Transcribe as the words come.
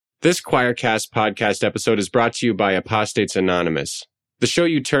This Choircast podcast episode is brought to you by Apostates Anonymous, the show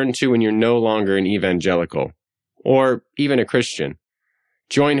you turn to when you're no longer an evangelical, or even a Christian.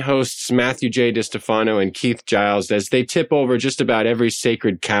 Join hosts Matthew J. DiStefano and Keith Giles as they tip over just about every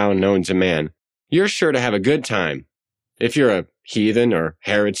sacred cow known to man. You're sure to have a good time. If you're a heathen or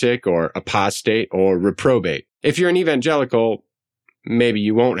heretic or apostate or reprobate. If you're an evangelical, maybe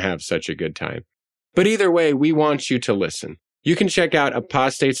you won't have such a good time. But either way, we want you to listen. You can check out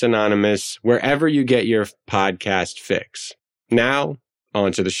Apostates Anonymous wherever you get your podcast fix. Now,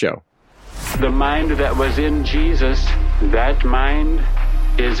 on to the show. The mind that was in Jesus, that mind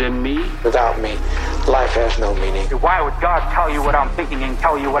is in me. Without me, life has no meaning. Why would God tell you what I'm thinking and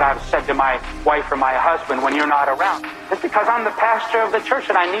tell you what I've said to my wife or my husband when you're not around? It's because I'm the pastor of the church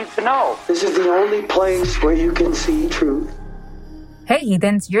and I need to know. This is the only place where you can see truth. Hey,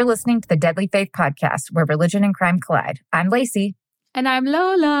 heathens, you're listening to the Deadly Faith Podcast, where religion and crime collide. I'm Lacey. And I'm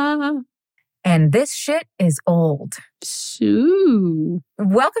Lola. And this shit is old. Ooh.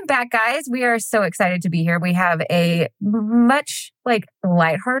 Welcome back, guys. We are so excited to be here. We have a much,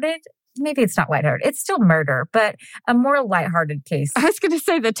 lighthearted, maybe it's not lighthearted, it's still murder, but a more lighthearted case. I was going to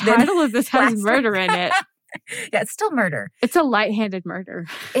say the title of this has murder in it. Yeah, it's still murder. It's a light-handed murder.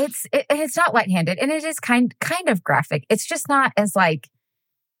 It's not light-handed, and it is kind of graphic. It's just not as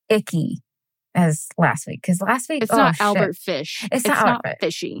icky as last week. Because last week, it's not Albert Fish. It's not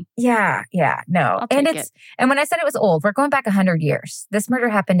fishy. Yeah, no. I'll take it. And when I said it was old, we're going back 100 years. This murder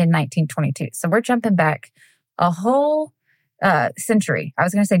happened in 1922, so we're jumping back a whole century. I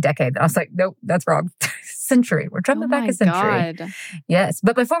was going to say decade. I was like, nope, that's wrong. Century. We're jumping back a century. God. Yes,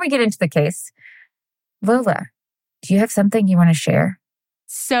 but before we get into the case, Lola, do you have something you want to share?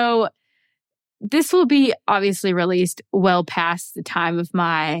 So this will be obviously released well past the time of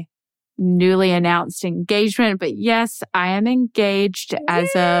my newly announced engagement. But yes, I am engaged as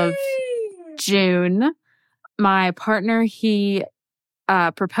of June. My partner, he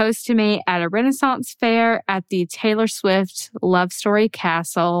proposed to me at a Renaissance fair at the Taylor Swift Love Story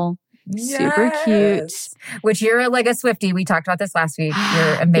Castle. Yes. Super cute. Which you're a Swiftie. We talked about this last week.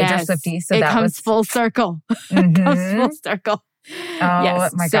 You're a major yes. Swiftie. So it that comes full circle. Mm-hmm. It comes full circle. Oh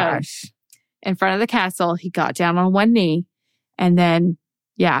yes. my gosh. In front of the castle, he got down on one knee and then,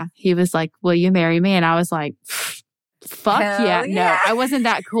 he was like, "Will you marry me?" And I was like, fuck yeah. No, I wasn't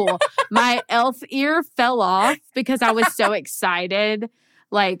that cool. My elf ear fell off because I was so excited.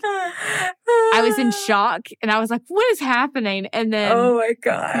 I was in shock and I was like, what is happening? And then oh my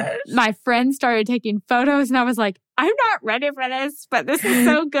gosh, my friend started taking photos and I was like, I'm not ready for this, but this is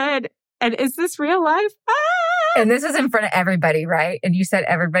so good. And is this real life? Ah! And this was in front of everybody, right? And you said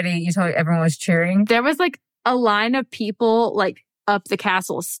you told me everyone was cheering. There was a line of people up the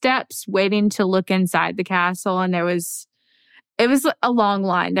castle steps waiting to look inside the castle. And it was a long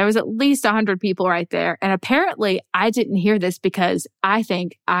line. There was at least 100 people right there. And apparently I didn't hear this because I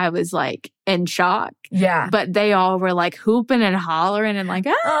think I was in shock. Yeah. But they all were hooping and hollering and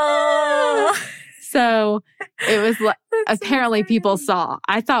ah! Oh. So it was apparently so people saw.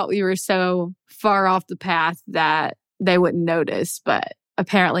 I thought we were so far off the path that they wouldn't notice. But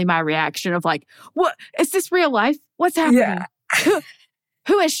apparently my reaction of what? Is this real life? What's happening? Yeah.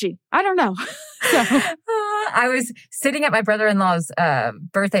 Who is she? I don't know. So I was sitting at my brother-in-law's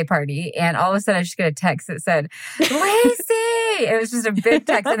birthday party, and all of a sudden I just get a text that said, Lacey! It was just a big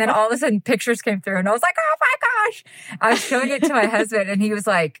text, and then all of a sudden pictures came through, and I was like, oh my gosh! I was showing it to my husband, and he was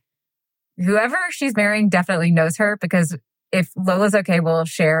like, whoever she's marrying definitely knows her, because if Lola's okay, we'll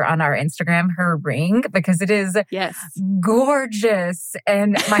share on our Instagram her ring, because it is gorgeous.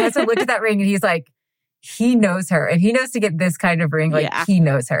 And my husband looked at that ring, and he's like, he knows her, and he knows to get this kind of ring. He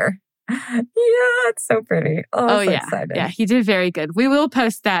knows her. Yeah, it's so pretty. Oh, I'm so excited. Yeah, he did very good. We will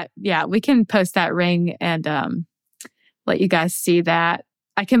post that. Yeah, we can post that ring and let you guys see that.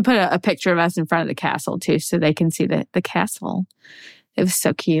 I can put a picture of us in front of the castle too, so they can see the castle. It was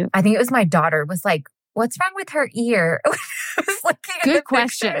so cute. I think it was my daughter was like, what's wrong with her ear? I was looking at good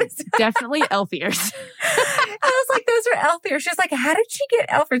question. Definitely elf ears. I was like, those are elf ears. She was like, how did she get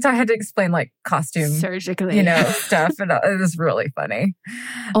elf ears? So I had to explain costume. Surgically. Stuff. And it was really funny.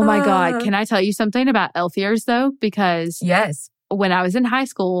 Oh my God. Can I tell you something about elf ears though? Because yes, when I was in high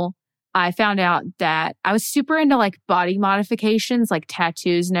school, I found out that I was super into body modifications,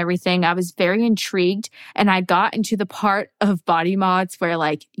 tattoos and everything. I was very intrigued. And I got into the part of body mods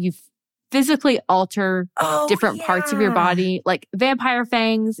where you physically alter different parts of your body, like vampire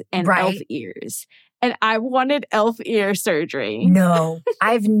fangs and elf ears. And I wanted elf ear surgery. No,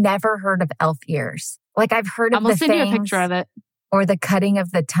 I've never heard of elf ears. I've heard of the fangs. I'm going to send you a picture of it. Or the cutting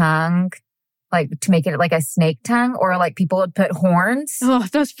of the tongue. like to make it like a snake tongue, or like people would put horns. Oh,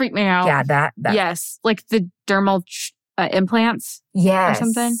 those freak me out. Yeah, that. Yes, like the dermal implants. Yes. Or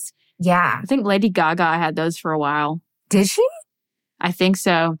something. Yeah. I think Lady Gaga had those for a while. Did she? I think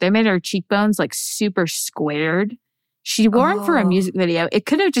so. They made her cheekbones like super squared. She wore them for a music video. It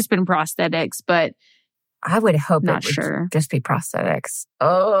could have just been prosthetics, but I would hope not it would sure. just be prosthetics.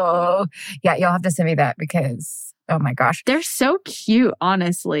 Oh, yeah. You'll have to send me that because, oh my gosh. They're so cute,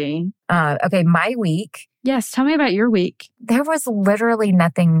 honestly. Okay, my week. Yes, tell me about your week. There was literally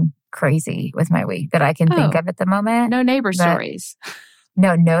nothing crazy with my week that I can think of at the moment. No neighbor stories.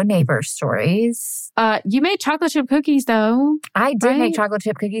 No neighbor stories. You made chocolate chip cookies, though. I did make chocolate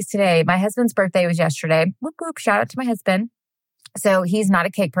chip cookies today. My husband's birthday was yesterday. Whoop, whoop. Shout out to my husband. So he's not a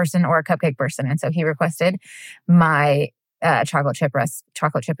cake person or a cupcake person. And so he requested my chocolate chip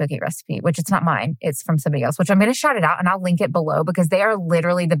cookie recipe, which it's not mine. It's from somebody else, which I'm going to shout it out and I'll link it below because they are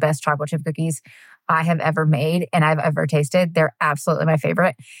literally the best chocolate chip cookies I have ever made and I've ever tasted. They're absolutely my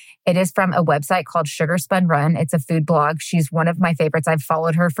favorite. It is from a website called Sugar Spun Run. It's a food blog. She's one of my favorites. I've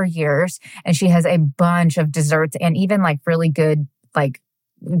followed her for years and she has a bunch of desserts and even like really good, like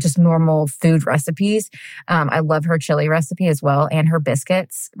just normal food recipes. I love her chili recipe as well and her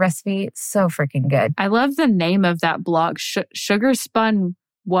biscuits recipe. It's so freaking good. I love the name of that blog. Sugar Spun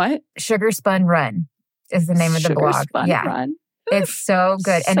what? Sugar Spun Run is the name of the blog. Spun Run. It's so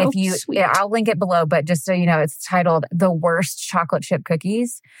good. And So if you, sweet. I'll link it below, but just so you know, it's titled The Worst Chocolate Chip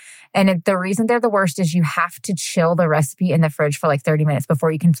Cookies. And the reason they're the worst is you have to chill the recipe in the fridge for like 30 minutes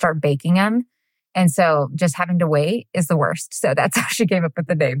before you can start baking them. And so just having to wait is the worst. So that's how she came up with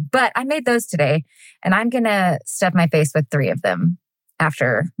the name. But I made those today and I'm going to stuff my face with 3 of them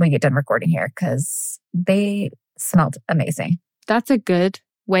after we get done recording here because they smelled amazing. That's a good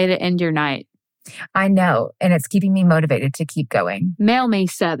way to end your night. I know. And it's keeping me motivated to keep going. Mail me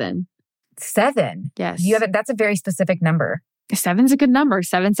 7. 7? Yes. You have it. That's a very specific number. 7's a good number.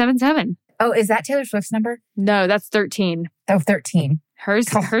 777. Oh, is that Taylor Swift's number? No, that's 13. Oh, 13. Hers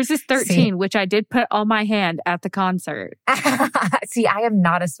is 13, See. which I did put on my hand at the concert. See, I am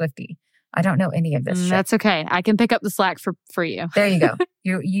not a Swiftie. I don't know any of this shit. That's okay. I can pick up the slack for you. There you go.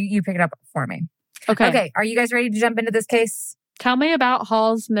 You pick it up for me. Okay. Are you guys ready to jump into this case? Tell me about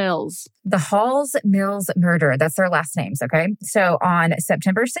Halls Mills. The Halls Mills murder. That's their last names, okay? So on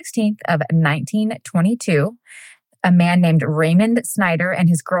September 16th of 1922, a man named Raymond Snyder and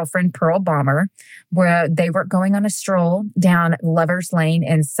his girlfriend Pearl Balmer were going on a stroll down Lover's Lane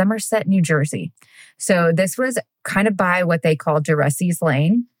in Somerset, New Jersey. So this was kind of by what they call Duresse's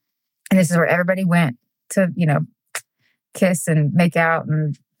Lane. And this is where everybody went to, kiss and make out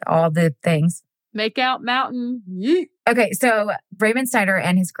and all the things. Make out mountain. Yeet. Okay, so Raymond Snyder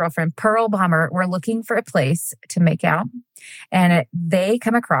and his girlfriend Pearl Balmer were looking for a place to make out, and they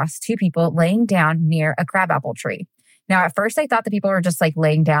come across 2 people laying down near a crabapple tree. Now, at first, they thought the people were just like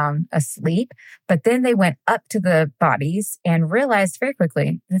laying down asleep, but then they went up to the bodies and realized very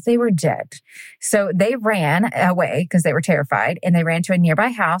quickly that they were dead. So they ran away because they were terrified, and they ran to a nearby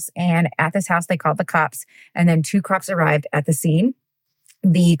house, and at this house, they called the cops, and then 2 cops arrived at the scene.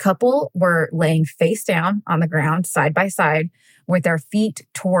 The couple were laying face down on the ground, side by side, with their feet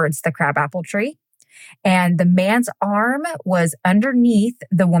towards the crabapple tree. And the man's arm was underneath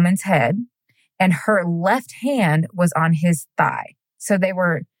the woman's head, and her left hand was on his thigh. So they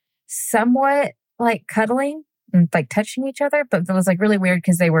were somewhat like cuddling and like touching each other, but it was like really weird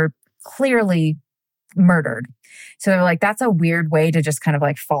because they were clearly murdered. So they were like, that's a weird way to just kind of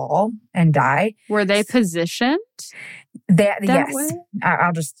like fall and die. Were they positioned? Yes. way?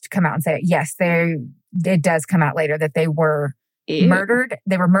 I'll just come out and say it. Yes, it does come out later that they were murdered.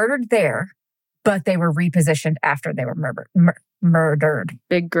 They were murdered there, but they were repositioned after they were murdered.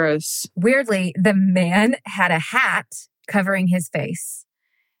 Big gross. Weirdly, the man had a hat covering his face.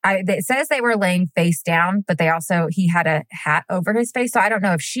 It says they were laying face down, but he had a hat over his face. So I don't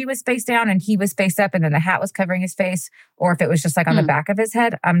know if she was face down and he was face up and then the hat was covering his face, or if it was just like on the back of his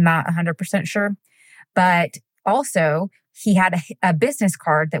head. I'm not 100% sure. But also, he had a business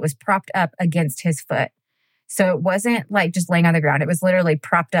card that was propped up against his foot. So it wasn't like just laying on the ground. It was literally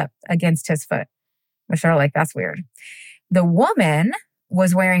propped up against his foot, which are like, that's weird. The woman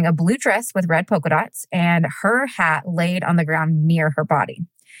was wearing a blue dress with red polka dots, and her hat laid on the ground near her body.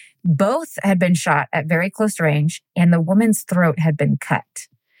 Both had been shot at very close range, and the woman's throat had been cut.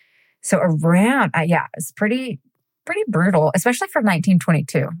 So it's pretty brutal, especially for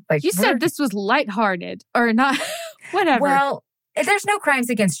 1922. Like You said this was lighthearted or not, whatever. Well, there's no crimes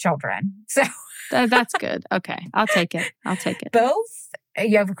against children. So that's good. Okay. I'll take it. Both,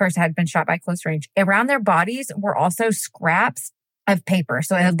 of course, had been shot by close range. Around their bodies were also scraps of paper.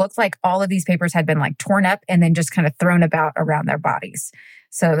 So it looked like all of these papers had been like torn up and then just kind of thrown about around their bodies.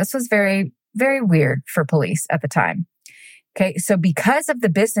 So this was very, very weird for police at the time. Okay, so because of the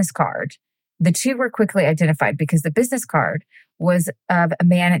business card, the two were quickly identified because the business card was of a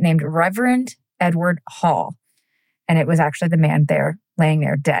man named Reverend Edward Hall. And it was actually the man there laying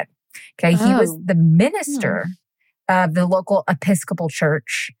there dead. Okay, he was the minister of the local Episcopal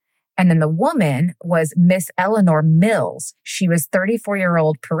church. And then the woman was Miss Eleanor Mills. She was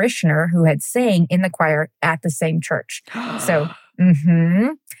 34-year-old parishioner who had sang in the choir at the same church. So,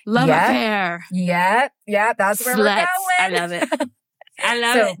 love affair. Yeah, that's where we're going. I love it. I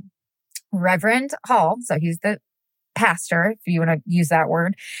love it. Reverend Hall, so he's the pastor, if you want to use that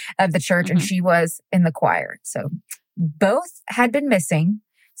word, of the church, and she was in the choir. So both had been missing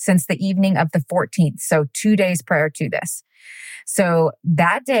since the evening of the 14th, so 2 days prior to this. So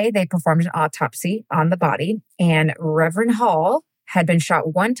that day, they performed an autopsy on the body, and Reverend Hall had been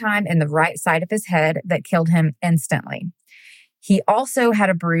shot one time in the right side of his head that killed him instantly. He also had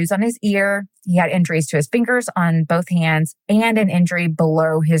a bruise on his ear. He had injuries to his fingers on both hands and an injury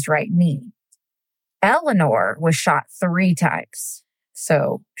below his right knee. Eleanor was shot 3 times.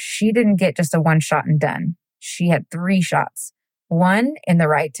 So she didn't get just a one shot and done. She had 3 shots, 1 in the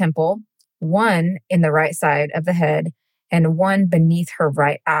right temple, 1 in the right side of the head, and 1 beneath her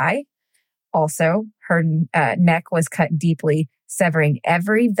right eye. Also, her neck was cut deeply, severing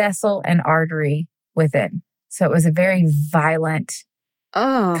every vessel and artery within. So it was a very violent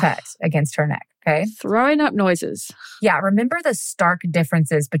cut against her neck. Okay. Throwing up noises. Yeah. Remember the stark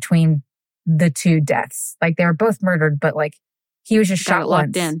differences between the 2 deaths. Like they were both murdered, but like he was just shot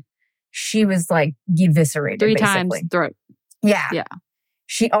once. In. She was like eviscerated 3 basically. times throat. Yeah. Yeah.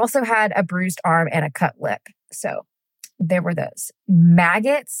 She also had a bruised arm and a cut lip. So there were those.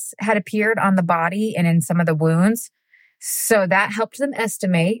 Maggots had appeared on the body and in some of the wounds. So that helped them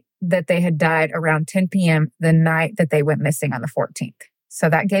estimate that they had died around 10 p.m. the night that they went missing on the 14th. So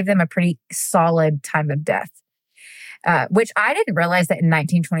that gave them a pretty solid time of death, which I didn't realize that in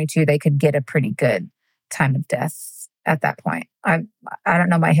 1922, they could get a pretty good time of death at that point. I don't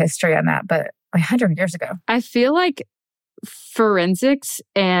know my history on that, but 100 years ago. I feel like forensics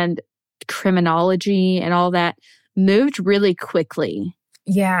and criminology and all that moved really quickly.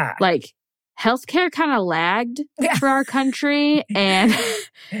 Yeah. Like healthcare kind of lagged for our country and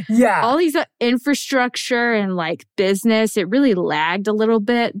all these infrastructure and like business, it really lagged a little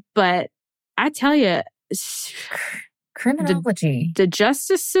bit. But I tell you, criminology, the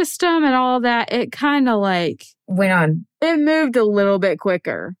justice system and all that, it kind of like went on. It moved a little bit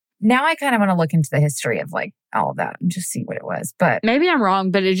quicker. Now I kind of want to look into the history of like all of that and just see what it was. But maybe I'm wrong,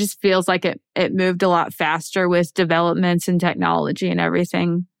 but it just feels like it moved a lot faster with developments in technology and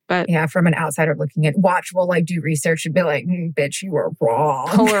everything. But yeah, from an outsider looking at, we'll like do research and be like, bitch, you were wrong.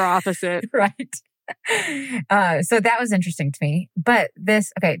 Polar opposite. Right. So that was interesting to me. But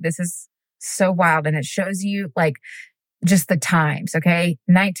this is so wild. And it shows you like just the times, okay?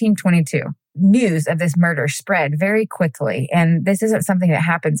 1922. News of this murder spread very quickly. And this isn't something that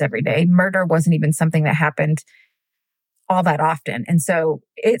happens every day. Murder wasn't even something that happened all that often. And so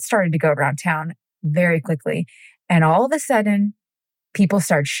it started to go around town very quickly. And all of a sudden, people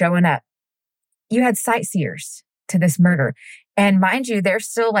started showing up. You had sightseers to this murder. And mind you, they're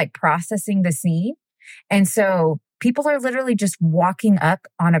still like processing the scene. And so people are literally just walking up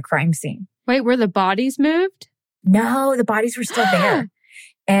on a crime scene. Wait, were the bodies moved? No, the bodies were still there.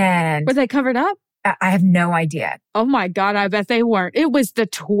 And were they covered up? I have no idea. Oh my God, I bet they weren't. It was the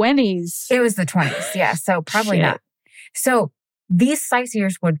 20s. It was the 20s, yeah. So probably not. So these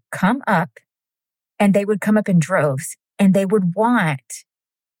sightseers would come up and they would come up in droves and they would want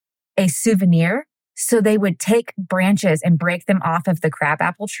a souvenir. So they would take branches and break them off of the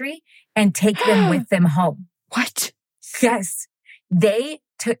crabapple tree and take them with them home. What? Yes. There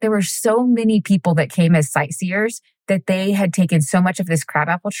were so many people that came as sightseers that they had taken so much of this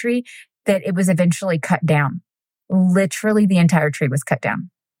crabapple tree that it was eventually cut down. Literally the entire tree was cut down.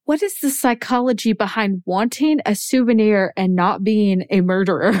 What is the psychology behind wanting a souvenir and not being a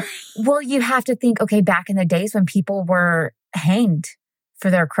murderer? Well, you have to think, okay, back in the days when people were hanged for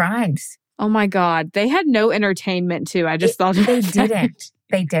their crimes. Oh my God. They had no entertainment too. I just thought they didn't.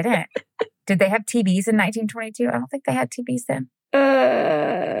 They didn't. Did they have TVs in 1922? I don't think they had TVs then.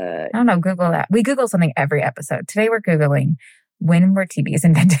 I don't know. Google that. We Google something every episode. Today we're Googling when were TVs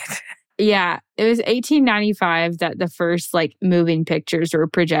invented. Yeah, it was 1895 that the first like moving pictures were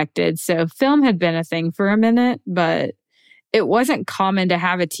projected. So film had been a thing for a minute, but it wasn't common to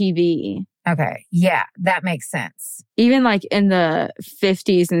have a TV. Okay. Yeah, that makes sense. Even like in the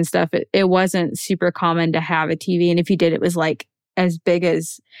 50s and stuff, it wasn't super common to have a TV. And if you did, it was like as big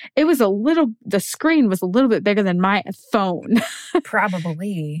as, the screen was a little bit bigger than my phone.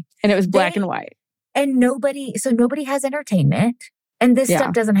 Probably. And it was black and white. And nobody has entertainment. And this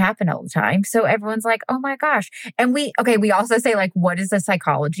stuff doesn't happen all the time. So everyone's like, oh my gosh. And we also say, like, what is the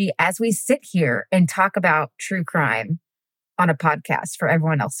psychology as we sit here and talk about true crime on a podcast for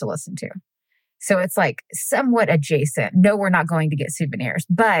everyone else to listen to? So it's like somewhat adjacent. No, we're not going to get souvenirs,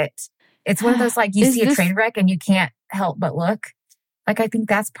 but it's one of those, like, you see a train wreck and you can't help but look. Like, I think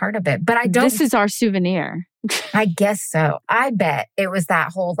that's part of it. But I don't. This is our souvenir. I guess so. I bet it was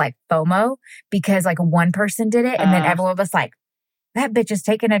that whole, like, FOMO, because, like, one person did it and then everyone was like, that bitch is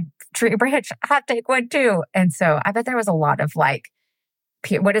taking a tree branch. I'll take one too. And so I bet there was a lot of, like,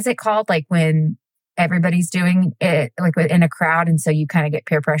 what is it called? Like, when everybody's doing it, like, in a crowd. And so you kind of get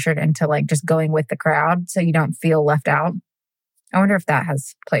peer pressured into, like, just going with the crowd so you don't feel left out. I wonder if that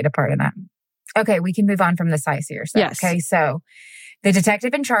has played a part in that. Okay, we can move on from the sightseer stuff. Yes. Okay, so the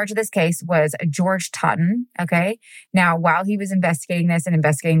detective in charge of this case was George Totten. Okay, now while he was investigating this and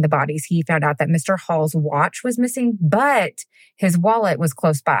investigating the bodies, he found out that Mr. Hall's watch was missing, but his wallet was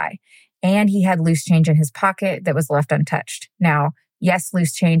close by, and he had loose change in his pocket that was left untouched. Now, yes,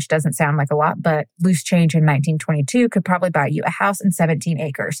 loose change doesn't sound like a lot, but loose change in 1922 could probably buy you a house and 17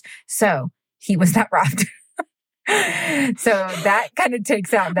 acres. So he was not robbed. So that kind of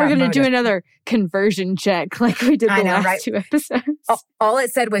takes out that. We're going to do another conversion check like we did the last 2 episodes. All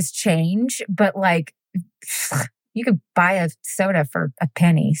it said was change, but, like, you could buy a soda for a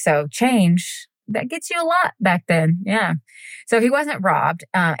penny. So change, that gets you a lot back then. Yeah. So he wasn't robbed,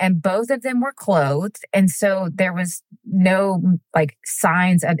 and both of them were clothed. And so there was no, like,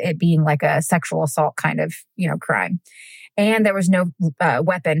 signs of it being like a sexual assault kind of, crime. And there was no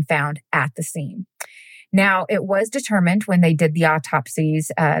weapon found at the scene. Now, it was determined when they did the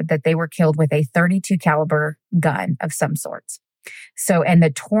autopsies that they were killed with a .32 caliber gun of some sorts. So, and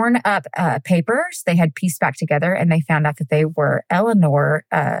the torn up papers, they had pieced back together, and they found out that they were Eleanor,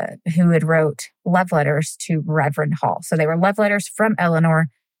 who had wrote love letters to Reverend Hall. So they were love letters from Eleanor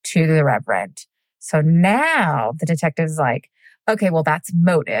to the Reverend. So now the detective's like, okay, well, that's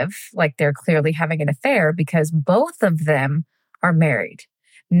motive. Like, they're clearly having an affair because both of them are married.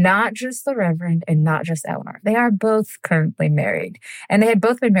 Not just the Reverend and not just Eleanor. They are both currently married, and they had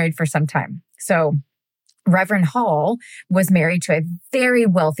both been married for some time. So Reverend Hall was married to a very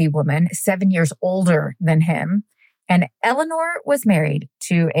wealthy woman, 7 years older than him. And Eleanor was married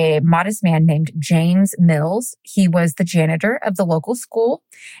to a modest man named James Mills. He was the janitor of the local school,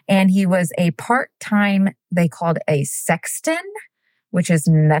 and he was a part-time, they called a sexton, which is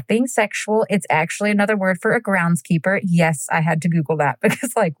nothing sexual. It's actually another word for a groundskeeper. Yes, I had to Google that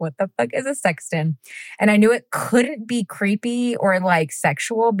because, like, what the fuck is a sexton? And I knew it couldn't be creepy or, like,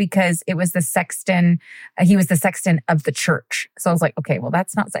 sexual because it was the sexton. He was the sexton of the church. So I was like, okay, well,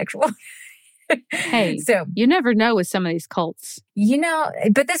 that's not sexual. Hey, so you never know with some of these cults.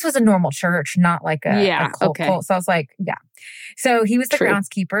 But this was a normal church, not like a cult. So I was like, yeah. So he was the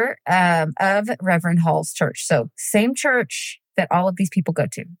groundskeeper of Reverend Hall's church. So same church that all of these people go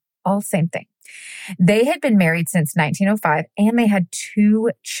to. All same thing. They had been married since 1905, and they had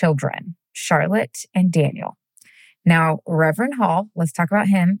 2 children, Charlotte and Daniel. Now, Reverend Hall, let's talk about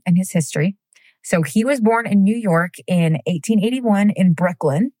him and his history. So he was born in New York in 1881 in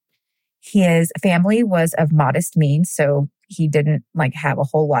Brooklyn. His family was of modest means, so he didn't, like, have a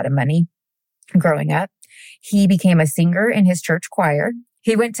whole lot of money growing up. He became a singer in his church choir.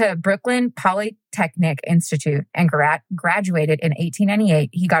 He went to Brooklyn Polytechnic Institute and graduated in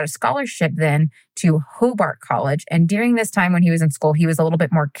 1898. He got a scholarship then to Hobart College. And during this time when he was in school, he was a little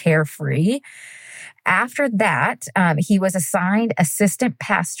bit more carefree. After that, he was assigned assistant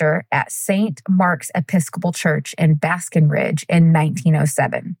pastor at St. Mark's Episcopal Church in Baskin Ridge in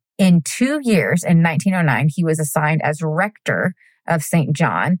 1907. In 2 years, in 1909, he was assigned as rector of St.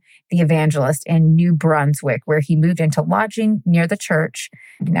 John the Evangelist in New Brunswick, where he moved into lodging near the church.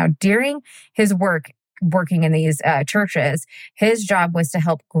 Now, during his working in these churches, his job was to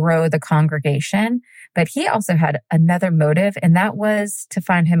help grow the congregation, but he also had another motive, and that was to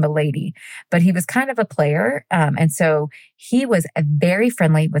find him a lady. But he was kind of a player, and so he was very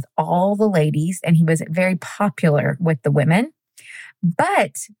friendly with all the ladies, and he was very popular with the women.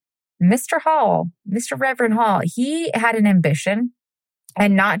 But Mr. Hall, Mr. Reverend Hall, he had an ambition,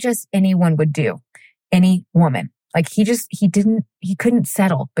 and not just anyone would do, any woman. Like, he couldn't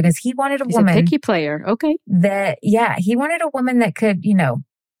settle because he wanted a woman. He's a picky player. Okay. He wanted a woman that could,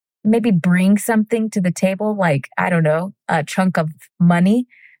 maybe bring something to the table, like, I don't know, a chunk of money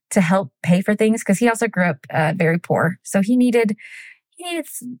to help pay for things. Cause he also grew up very poor. So he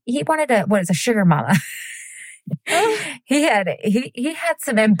wanted a sugar mama. he had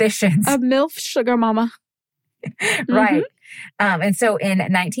some ambitions. A MILF sugar mama. Right. And so in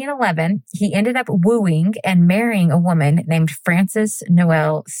 1911, he ended up wooing and marrying a woman named Frances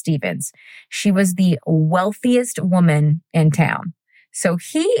Noel Stevens. She was the wealthiest woman in town. So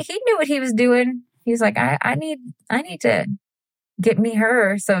he knew what he was doing. He's like, I need to get me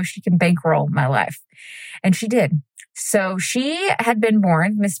her so she can bankroll my life. And she did. So she had been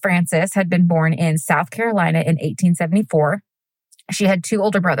born, Miss Frances had been born in South Carolina in 1874. She had two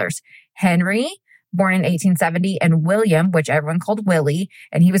older brothers, Henry, born in 1870, and William, which everyone called Willie,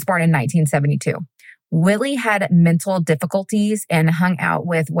 and he was born in 1972. Willie had mental difficulties and hung out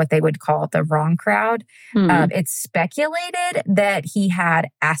with what they would call the wrong crowd. It's speculated that he had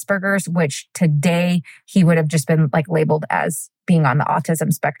Asperger's, which today he would have just been like labeled as being on the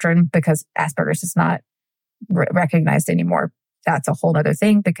autism spectrum because Asperger's is not recognized anymore. That's a whole other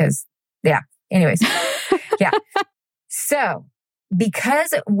thing because, anyways. Yeah. So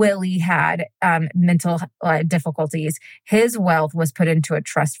because Willie had mental difficulties, his wealth was put into a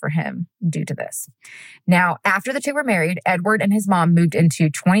trust for him due to this. Now, after the two were married, Edward and his mom moved into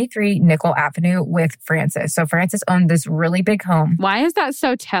 23 Nickel Avenue with Frances. So Frances owned this really big home. Why is that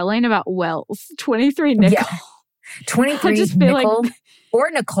so telling about wealth? 23 Nickel. Yeah. 23 Nickel or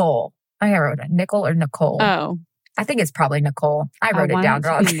Nicole. I wrote it. Nickel or Nicole. Oh. I think it's probably Nicole. I wrote it down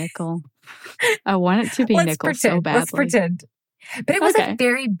wrong. Nickel. I want it to be Nickel so badly. Let's pretend. But it was a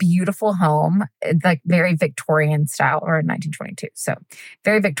very beautiful home, like very Victorian style, or 1922. So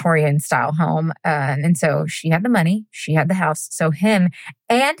very Victorian style home. And so she had the money, she had the house. So him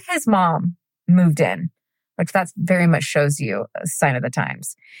and his mom moved in, which that very much shows you a sign of the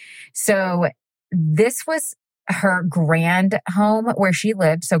times. So this was her grand home where she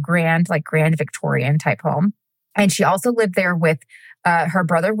lived. So grand, like grand Victorian type home. And she also lived there with her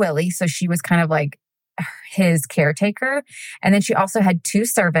brother, Willie. So she was kind of like his caretaker. And then she also had two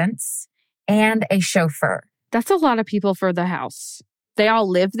servants and a chauffeur. That's a lot of people for the house. They all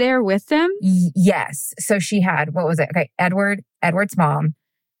live there with them? Yes. So she had, what was it? Okay, Edward's mom,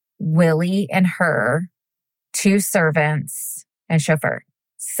 Willie and her, two servants and chauffeur.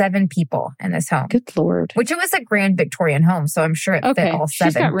 7 people in this home. Good Lord. Which it was a grand Victorian home. So I'm sure it fit all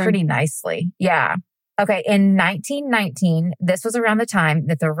 7 pretty nicely. Yeah. Okay. In 1919, this was around the time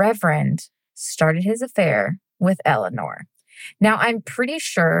that the Reverend started his affair with Eleanor. Now, I'm pretty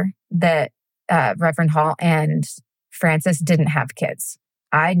sure that Reverend Hall and Frances didn't have kids.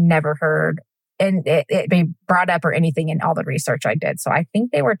 I never heard and it being brought up or anything in all the research I did. So I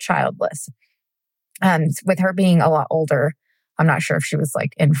think they were childless. With her being a lot older, I'm not sure if she was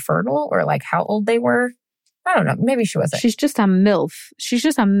like infertile or like how old they were. I don't know. Maybe she wasn't. She's just a MILF. She's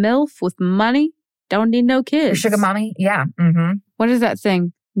just a MILF with money. Don't need no kids. Sugar mommy? Yeah. Mm-hmm. What is that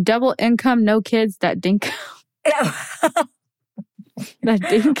thing? Double income, no kids, that dinko. That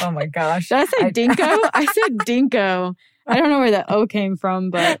dinko. Oh my gosh. Did I say dinko? I said dinko. I don't know where that O came from,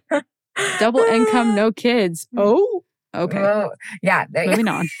 but double income, no kids. Oh, okay. Whoa. Yeah. Moving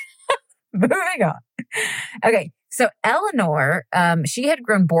on. Moving on. Okay. So Eleanor, she had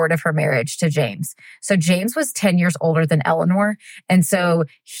grown bored of her marriage to James. So James was 10 years older than Eleanor. And so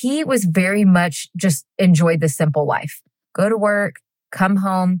he was very much just enjoyed the simple life. Go to work, come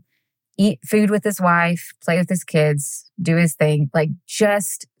home, eat food with his wife, play with his kids, do his thing. Like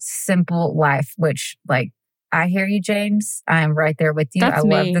just simple life, which like, I hear you, James. I'm right there with you. That's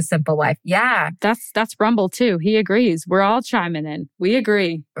love the simple life. Yeah. That's Rumble too. He agrees. We're all chiming in. We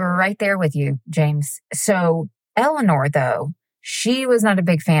agree. Right there with you, James. So Eleanor, though, she was not a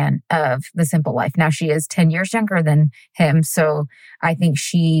big fan of the simple life. Now, she is 10 years younger than him. So I think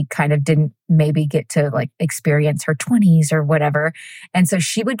she kind of didn't maybe get to like experience her 20s or whatever. And so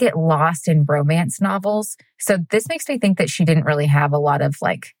she would get lost in romance novels. So this makes me think that she didn't really have a lot of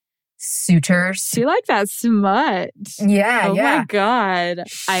like suitors. She liked that smut. Yeah, oh my God.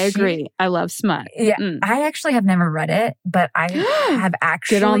 I agree. I love smut. Yeah. I actually have never read it, but I have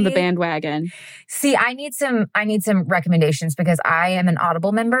actually... Get on the bandwagon. See, I need some recommendations because I am an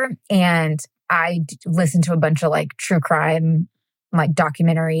Audible member and I listen to a bunch of like true crime, like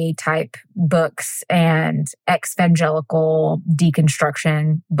documentary type books and ex-evangelical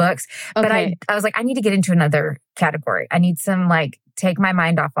deconstruction books. But I was like, I need to get into another category. I need some like, take my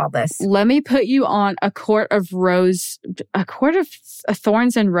mind off all this. Let me put you on A Court of Thorns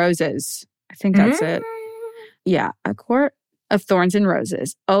and Roses. I think that's it. Yeah. A Court of Thorns and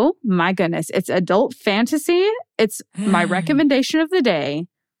Roses. Oh my goodness. It's adult fantasy. It's my recommendation of the day.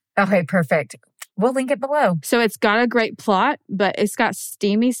 Okay, perfect. We'll link it below. So it's got a great plot, but it's got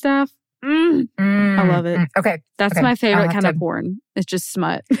steamy stuff. I love it. Okay. That's Okay. my favorite I'll kind have of porn. It's just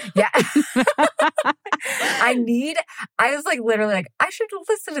smut. Yeah. I was like, literally like, I should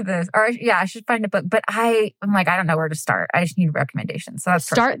listen to this. Or I should find a book. But I'm like, I don't know where to start. I just need recommendations. So that's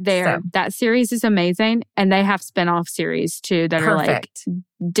Start perfect. there. So, That series is amazing. And they have spin-off series too that are like perfect.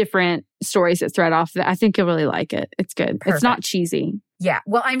 different stories that thread off. I think you'll really like it. It's good. It's not Perfect. cheesy. Yeah.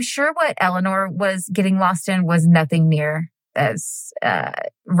 Well, I'm sure what Eleanor was getting lost in was nothing near as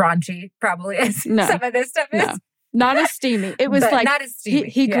raunchy, probably, as No. some of this stuff is. No. Not as steamy. It was But like not as steamy.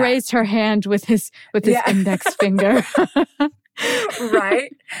 he Yeah. grazed her hand with his Yeah. index finger.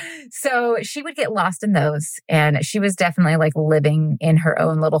 Right? So she would get lost in those. And she was definitely like living in her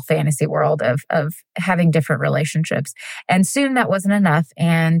own little fantasy world of having different relationships. And soon that wasn't enough.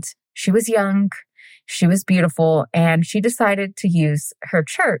 And she was young, she was beautiful, and she decided to use her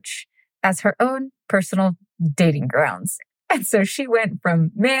church as her own personal dating grounds. And so she went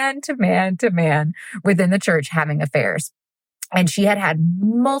from man to man to man within the church having affairs. And she had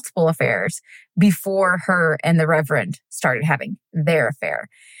multiple affairs before her and the Reverend started having their affair.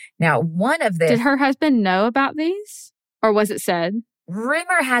 Now, one of the Did her husband know about these? Or was it said?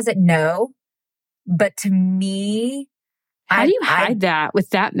 rumor has it no, but to me, How do you hide that with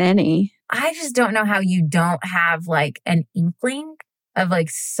that many? I just don't know how you don't have like an inkling of like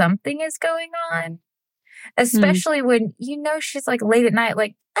something is going on. Especially when you know she's like late at night,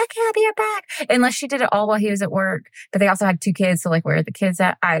 like, okay, I'll be right back. Unless she did it all while he was at work. But they also have 2 kids, so like where are the kids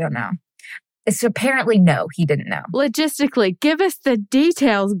at? I don't know. It's apparently no, he didn't know. Logistically, give us the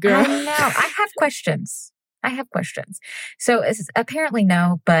details, girl. I know. I have questions. So it's apparently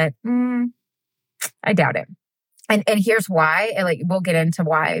no, but I doubt it. And here's why. And like we'll get into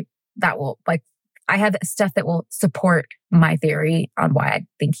why that will like I have stuff that will support my theory on why I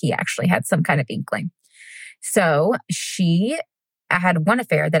think he actually had some kind of inkling. So she had one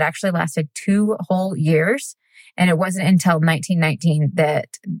affair that actually lasted 2 whole years. And it wasn't until 1919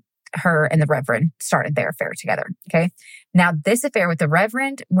 that her and the Reverend started their affair together. Okay. Now, this affair with the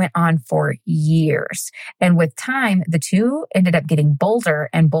Reverend went on for years. And with time, the two ended up getting bolder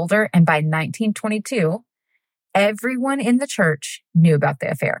and bolder. And by 1922, everyone in the church knew about the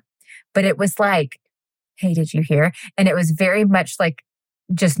affair. But it was like, hey, did you hear? And it was very much like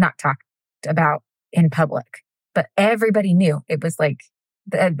just not talked about in public. But everybody knew. It was like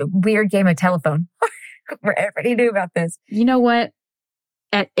the weird game of telephone where everybody knew about this. You know what?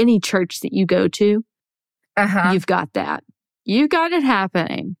 At any church that you go to, you've got that. You've got it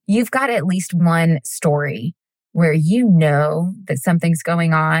happening. You've got at least one story where you know that something's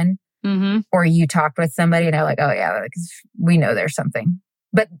going on, or you talked with somebody and they're like, oh yeah, we know there's something.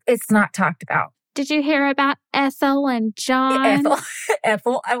 But it's not talked about. Did you hear about Ethel and John?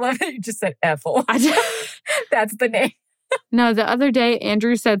 Ethel. I love that you just said Ethel. That's the name. No, the other day,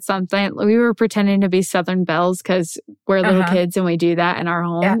 Andrew said something. We were pretending to be Southern Belles because we're little kids and we do that in our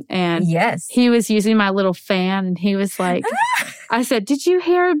home. Yeah. And yes, he was using my little fan and he was like, I said, did you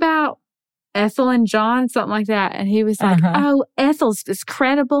hear about Ethel and John? Something like that. And he was like, oh, Ethel's as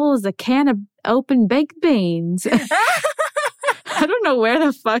credible as a can of open baked beans. I don't know where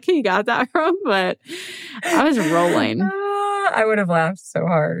the fuck he got that from, but I was rolling. I would have laughed so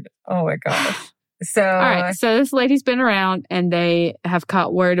hard. Oh my gosh. So, all right. So this lady's been around and they have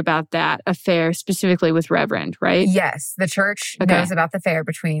caught word about that affair specifically with Reverend, right? Yes. The church knows about the affair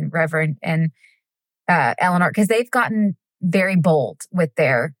between Reverend and Eleanor because they've gotten very bold with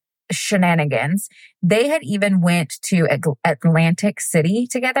their shenanigans. They had even went to Atlantic City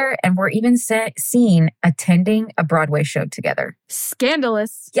together and were even seen attending a Broadway show together.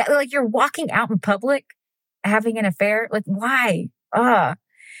 Scandalous. Yeah, like you're walking out in public having an affair. Like, why?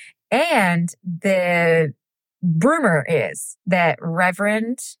 And the rumor is that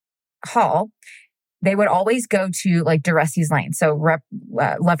Reverend Hall, they would always go to like DeRussey's Lane, so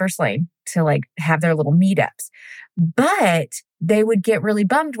Lover's Lane, to like have their little meetups. But they would get really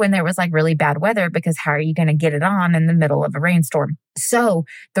bummed when there was like really bad weather because how are you going to get it on in the middle of a rainstorm? So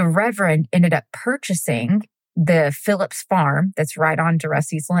the Reverend ended up purchasing the Phillips farm that's right on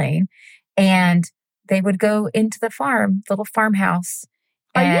DeRussey's Lane. And they would go into the farm, little farmhouse.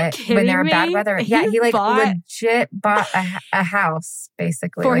 Are you kidding when there were me? bad weather. Yeah, he like legit bought a house,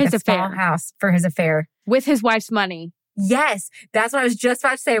 basically. For like his a affair. small house for his affair. With his wife's money. Yes, that's what I was just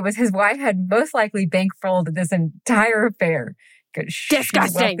about to say, was his wife had most likely bankrolled this entire affair.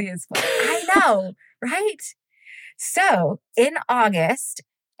 Disgusting. I know, right? So in August,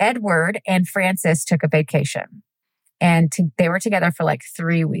 Edward and Frances took a vacation and they were together for like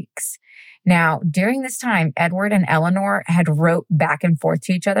 3 weeks. Now, during this time, Edward and Eleanor had wrote back and forth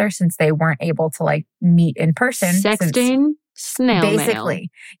to each other since they weren't able to like meet in person. Sexting? Snail mail.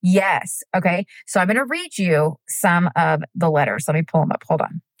 Basically. Yes. Okay. So I'm going to read you some of the letters. Let me pull them up. Hold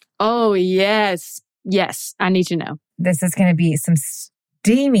on. Oh, yes. Yes. I need to know. This is going to be some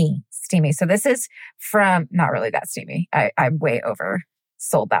steamy. So this is from, not really that steamy. I way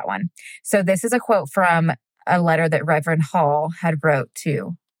oversold that one. So this is a quote from a letter that Reverend Hall had wrote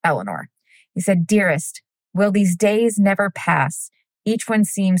to Eleanor. He said, "Dearest, will these days never pass? Each one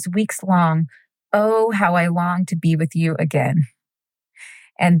seems weeks long. Oh, how I long to be with you again."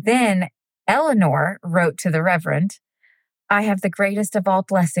 And then Eleanor wrote to the Reverend, "I have the greatest of all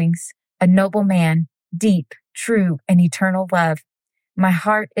blessings, a noble man, deep, true, and eternal love. My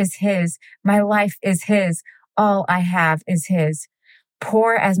heart is his, my life is his, all I have is his.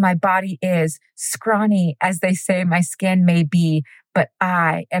 Poor as my body is, scrawny as they say my skin may be, but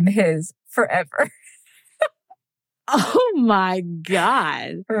I am his forever." Oh my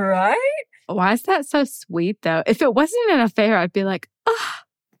God. Right? Why is that so sweet though? If it wasn't an affair, I'd be like, oh,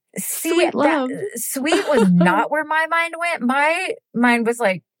 See, sweet love. Sweet was not where my mind went. My mind was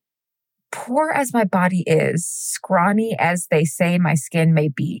like, poor as my body is, scrawny as they say my skin may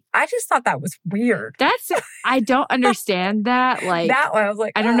be. I just thought that was weird. I don't understand that. Like that one, I was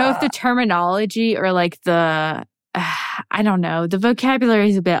like, I don't know if the terminology or like the, I don't know, the vocabulary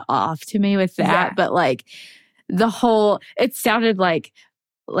is a bit off to me with that. Yeah. But like the whole, it sounded like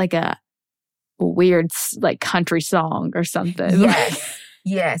a weird like country song or something. Yes.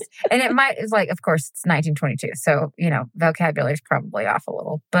 Yes. And it's like, of course, it's 1922. So, vocabulary is probably off a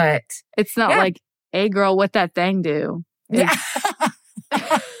little, but. It's not like, "Hey girl, what that thing do?" Yeah.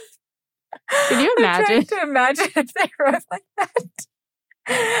 Can you imagine? I'm trying to imagine if they wrote like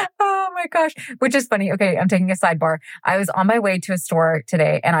that. Oh my gosh. Which is funny. Okay, I'm taking a sidebar. I was on my way to a store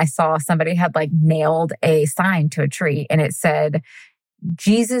today and I saw somebody had like nailed a sign to a tree and it said,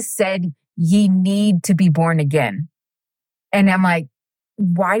 "Jesus said, ye need to be born again." And I'm like,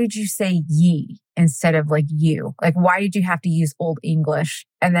 why did you say ye instead of like you? Like, why did you have to use Old English?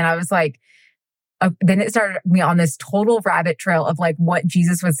 And then I was like, then it started me on this total rabbit trail of like what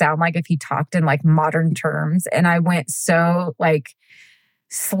Jesus would sound like if he talked in like modern terms. And I went so like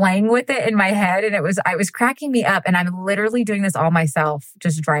slang with it in my head. And I was cracking me up. And I'm literally doing this all myself,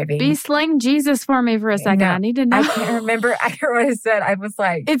 just driving. Be slang Jesus for me for a second. No, I need to know. I can't remember. I heard what I said. I was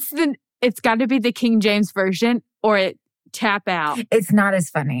like, it's got to be the King James version or it tap out. It's not as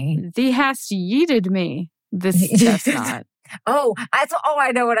funny. Thee hast yeeted me. That's not.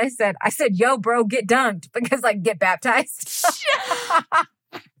 I know what I said. I said, "Yo, bro, get dunked," because like get baptized. That's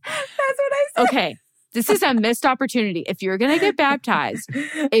what I said. Okay. This is a missed opportunity. If you're going to get baptized,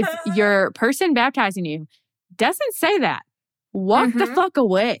 if your person baptizing you doesn't say that, walk the fuck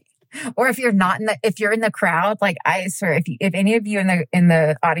away. Or if you're not if you're in the crowd, like I swear, if any of you in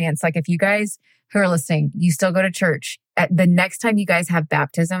the audience, like if you guys who are listening, you still go to church, at the next time you guys have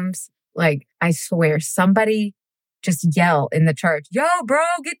baptisms, like I swear, somebody just yell in the church, "Yo, bro,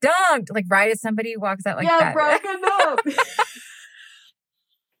 get dunked!" Like right as somebody walks out like that. Yeah, bro, get dunked.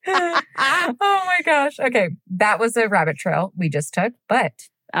 Oh my gosh. Okay. That was a rabbit trail we just took, but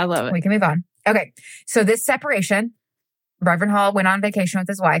I love it. We can move on. Okay. So this separation, Reverend Hall went on vacation with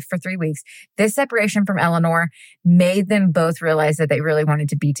his wife for 3 weeks. This separation from Eleanor made them both realize that they really wanted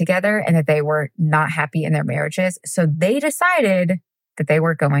to be together and that they were not happy in their marriages. So they decided that they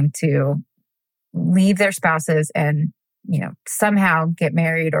were going to leave their spouses and, somehow get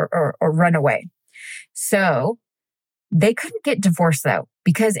married or run away. So they couldn't get divorced though,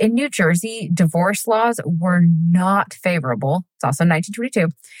 because in New Jersey, divorce laws were not favorable. It's also 1922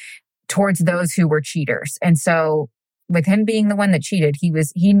 towards those who were cheaters. And so with him being the one that cheated,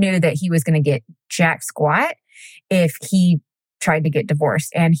 he knew that he was going to get jack squat if he tried to get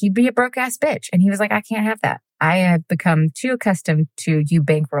divorced, and he'd be a broke ass bitch. And he was like, "I can't have that. I have become too accustomed to you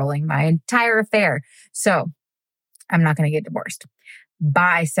bankrolling my entire affair. So I'm not going to get divorced."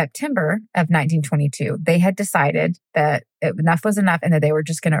 By September of 1922, they had decided that enough was enough and that they were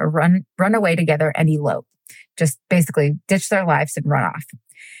just going to run away together and elope. Just basically ditch their lives and run off.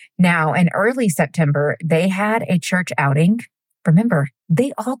 Now, in early September, they had a church outing. Remember,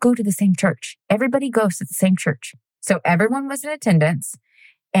 they all go to the same church. Everybody goes to the same church. So everyone was in attendance.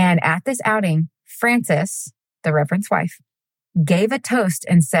 And at this outing, Frances, the Reverend's wife, gave a toast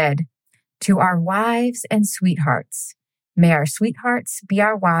and said, "To our wives and sweethearts, may our sweethearts be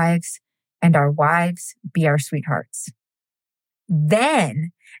our wives and our wives be our sweethearts."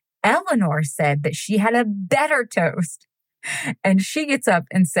 Then Eleanor said that she had a better toast. And she gets up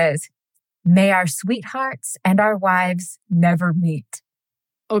and says, "May our sweethearts and our wives never meet."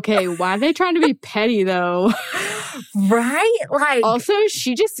 Okay, why are they trying to be petty though? Right? Like, also,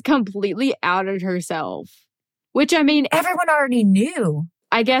 she just completely outed herself. Which, I mean, Everyone already knew.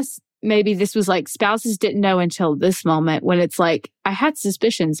 I guess maybe this was like spouses didn't know until this moment when it's like, I had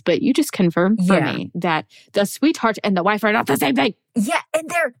suspicions, but you just confirmed for me that the sweetheart and the wife are not the same thing. Yeah, and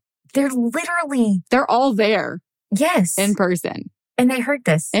they're literally... They're all there. Yes. In person. And they heard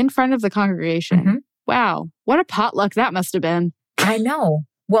this. In front of the congregation. Mm-hmm. Wow. What a potluck that must have been. I know.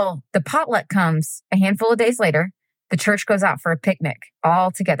 Well, the potluck comes a handful of days later. The church goes out for a picnic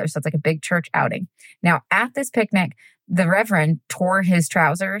all together. So it's like a big church outing. Now, at this picnic, the Reverend tore his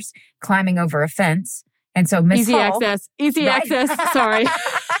trousers climbing over a fence. And so Miss Hall... Easy access. Sorry.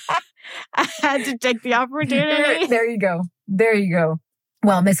 I had to take the opportunity. There you go.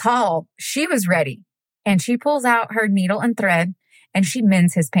 Well, Miss Hall, she was ready. And she pulls out her needle and thread and she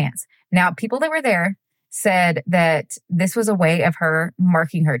mends his pants. Now, people that were there said that this was a way of her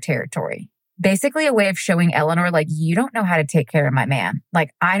marking her territory. Basically a way of showing Eleanor, like, you don't know how to take care of my man.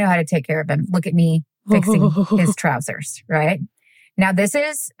 Like, I know how to take care of him. Look at me fixing his trousers, right? Now, this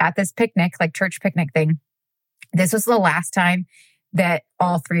is at this picnic, like church picnic thing. This was the last time that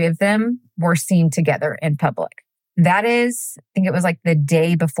all three of them were seen together in public. That is, I think it was like the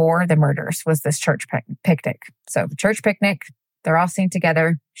day before the murders was this church picnic. So the church picnic, they're all seen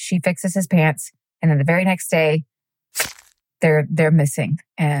together. She fixes his pants. And then the very next day, they're missing.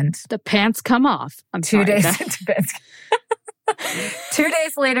 And the pants come off. 2 days. 2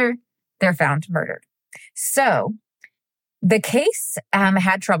 days later, they're found murdered. So the case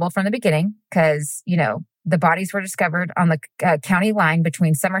had trouble from the beginning because, the bodies were discovered on the county line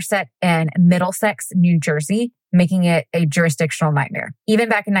between Somerset and Middlesex, New Jersey, making it a jurisdictional nightmare. Even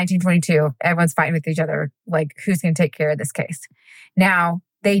back in 1922, everyone's fighting with each other, like, who's going to take care of this case? Now,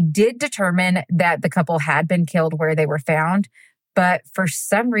 they did determine that the couple had been killed where they were found, but for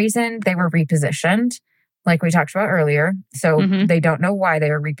some reason, they were repositioned, like we talked about earlier. So they don't know why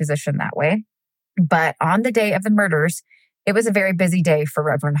they were repositioned that way. But on the day of the murders, it was a very busy day for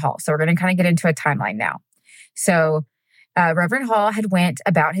Reverend Hall. So we're going to kind of get into a timeline now. So Reverend Hall had went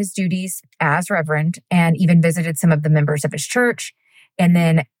about his duties as Reverend and even visited some of the members of his church. And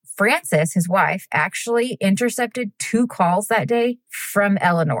then Frances, his wife, actually intercepted 2 calls that day from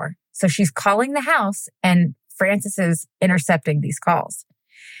Eleanor. So she's calling the house and Frances is intercepting these calls.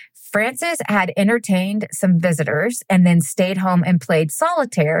 Frances had entertained some visitors and then stayed home and played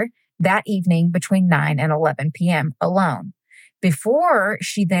solitaire that evening between 9 and 11 p.m. alone before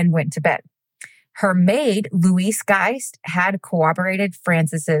she then went to bed. Her maid, Louise Geist, had corroborated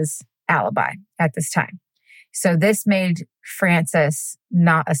Frances's alibi at this time. So this made Frances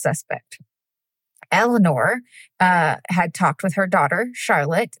not a suspect. Eleanor had talked with her daughter,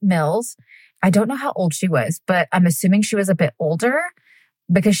 Charlotte Mills. I don't know how old she was, but I'm assuming she was a bit older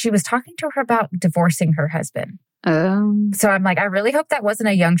because she was talking to her about divorcing her husband. So I'm like, I really hope that wasn't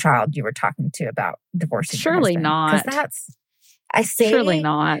a young child you were talking to about divorcing your husband. Surely not. Because surely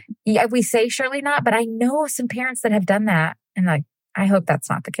not. Yeah, we say surely not, but I know some parents that have done that. And like, I hope that's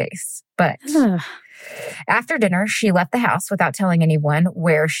not the case. But after dinner, she left the house without telling anyone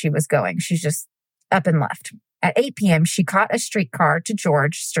where she was going. She's just up and left. At 8 p.m., she caught a streetcar to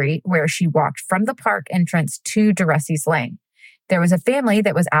George Street, where she walked from the park entrance to DeRussey's Lane. There was a family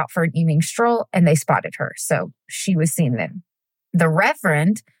that was out for an evening stroll, and they spotted her. So she was seen then. The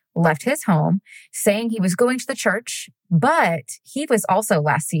Reverend left his home, saying he was going to the church, but he was also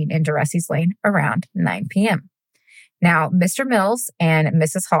last seen in DeRussey's Lane around 9 p.m. Now, Mr. Mills and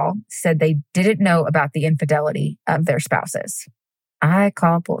Mrs. Hall said they didn't know about the infidelity of their spouses. I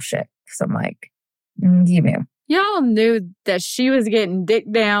call bullshit. So I'm like, you knew. Y'all knew that she was getting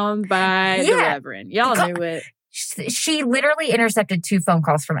dicked down by the Reverend. Y'all knew it. She literally intercepted 2 phone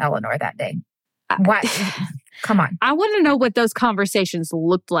calls from Eleanor that day. Why? Come on. I want to know what those conversations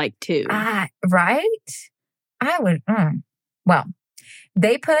looked like too. Right? I would. Well,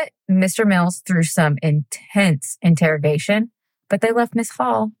 they put Mr. Mills through some intense interrogation, but they left Miss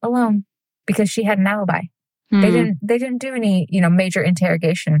Hall alone because she had an alibi. They didn't do any, major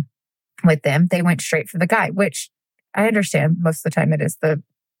interrogation with them. They went straight for the guy, which I understand most of the time it is the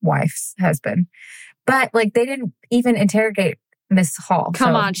wife's husband. But like, they didn't even interrogate Miss Hall.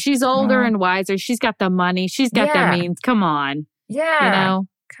 Come on. She's older and wiser. She's got the money. She's got the means. Come on. Yeah.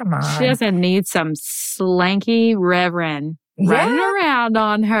 Come on. She doesn't need some slanky Reverend running around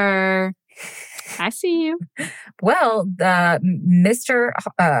on her. I see you. Well, Mr.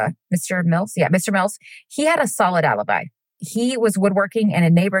 Mills, Mr. Mills, he had a solid alibi. He was woodworking and a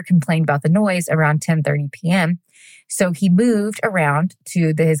neighbor complained about the noise around 10:30 p.m. So he moved around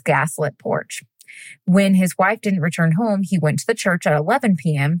to his gaslit porch. When his wife didn't return home, he went to the church at 11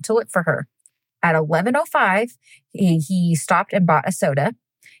 p.m. to look for her. At 11:05, he stopped and bought a soda.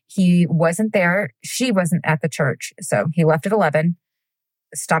 He wasn't there. She wasn't at the church. So he left at 11,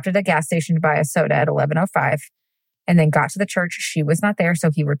 stopped at a gas station to buy a soda at 11:05, and then got to the church. She was not there.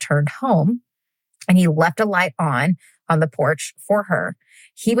 So he returned home and he left a light on the porch for her.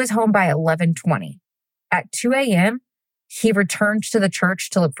 He was home by 11:20. At 2 a.m., he returned to the church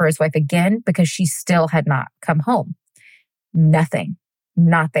to look for his wife again because she still had not come home. Nothing.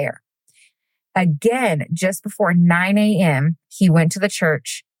 Not there. Again, just before 9 a.m., he went to the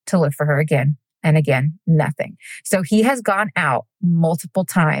church to look for her again. And again, nothing. So he has gone out multiple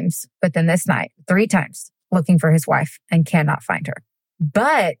times within this night, 3 times, looking for his wife and cannot find her.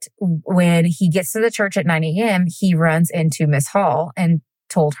 But when he gets to the church at 9 a.m., he runs into Miss Hall and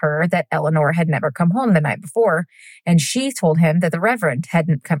told her that Eleanor had never come home the night before. And she told him that the Reverend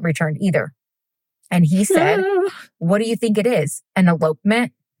hadn't returned either. And he said, what do you think it is? An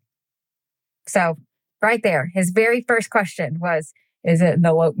elopement? So right there, his very first question was, is it an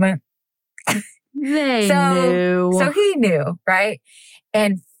elopement? They knew. So he knew, right?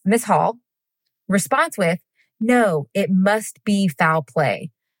 And Miss Hall responds with, no, it must be foul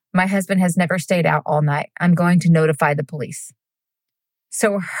play. My husband has never stayed out all night. I'm going to notify the police.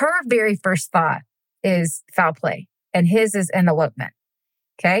 So her very first thought is foul play, and his is an elopement.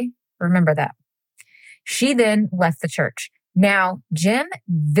 Okay? Remember that. She then left the church. Now, Jim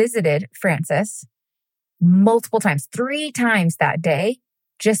visited Frances multiple times, 3 times that day,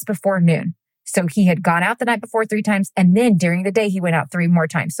 just before noon. So he had gone out the night before 3 times, and then during the day, he went out 3 more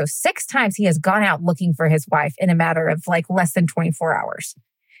times. So 6 times he has gone out looking for his wife in a matter of like less than 24 hours.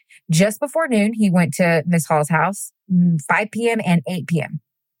 Just before noon, he went to Miss Hall's house, 5 p.m. and 8 p.m.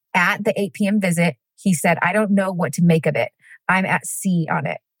 At the 8 p.m. visit, he said, I don't know what to make of it. I'm at sea on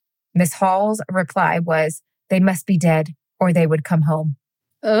it. Miss Hall's reply was, they must be dead or they would come home.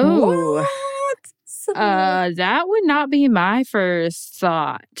 Oh, So, that would not be my first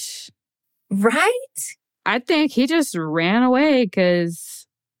thought. right? I think he just ran away because,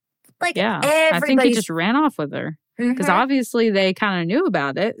 Like, yeah, I think he everybody's just ran off with her. Because Mhm. obviously they kind of knew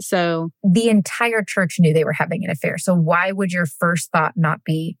about it. So, The entire church knew they were having an affair. So why would your first thought not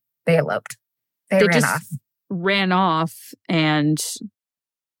be they eloped? They ran just off. ran off and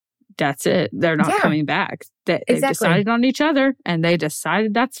that's it. They're not Yeah. coming back. They Exactly. decided on each other and they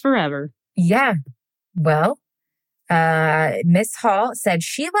decided that's forever. Yeah. Well, Miss Hall said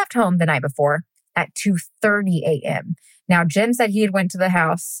she left home the night before at 2:30 a.m. Now, Jim said he had went to the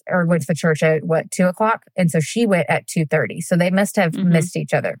house or went to the church at 2 o'clock. And so she went at 2:30. So they must have Mhm. missed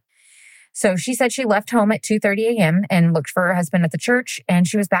each other. So she said she left home at 2:30 a.m. and looked for her husband at the church. And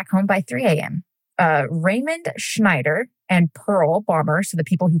she was back home by 3 a.m. Raymond Schneider and Pearl Balmer, so the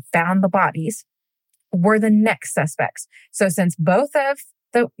people who found the bodies, were the next suspects. So since both of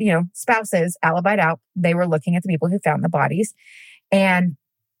the spouses alibied out, they were looking at the people who found the bodies. And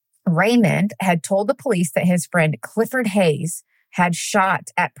Raymond had told the police that his friend Clifford Hayes had shot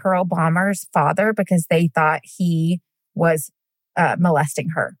at Pearl Balmer's father because they thought he was molesting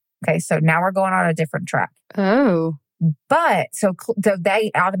her. Okay, so now we're going on a different track. Oh. But so they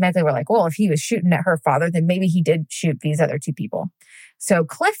automatically were like, well, if he was shooting at her father, then maybe he did shoot these other 2 people. So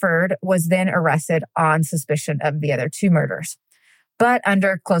Clifford was then arrested on suspicion of the other 2 murders. But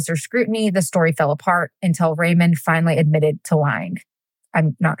under closer scrutiny, the story fell apart until Raymond finally admitted to lying.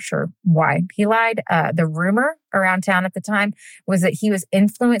 I'm not sure why he lied. The rumor around town at the time was that he was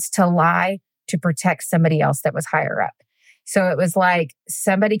influenced to lie to protect somebody else that was higher up. So it was like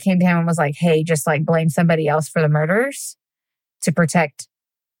somebody came to him and was like, hey, just like blame somebody else for the murders to protect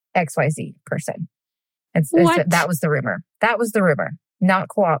XYZ person. That was the rumor. That was the rumor. Not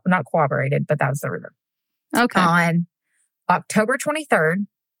corroborated, but that was the rumor. Okay. On October 23rd,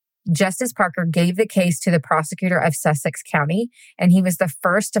 Justice Parker gave the case to the prosecutor of Sussex County, and he was the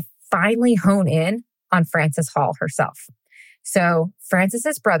first to finally hone in on Frances Hall herself. So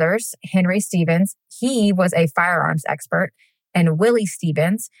Frances's brothers, Henry Stevens, he was a firearms expert, and Willie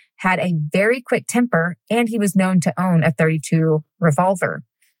Stevens had a very quick temper, and he was known to own a .32 revolver.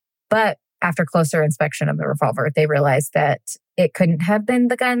 But after closer inspection of the revolver, they realized that it couldn't have been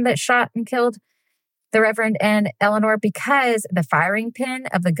the gun that shot and killed the Reverend and Eleanor because the firing pin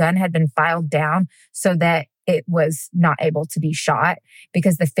of the gun had been filed down so that it was not able to be shot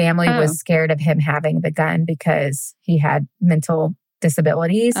because the family was scared of him having the gun because he had mental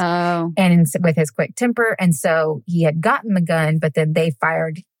disabilities and with his quick temper. And so he had gotten the gun, but then they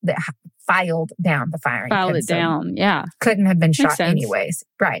filed down the firing pin. Filed it down, yeah. Couldn't have been Makes shot sense. anyways.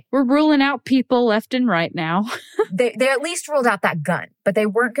 Right. We're ruling out people left and right now. They at least ruled out that gun, but they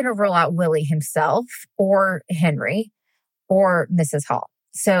weren't going to rule out Willie himself or Henry or Mrs. Hall.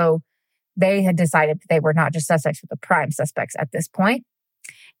 So they had decided that they were not just suspects, but the prime suspects at this point.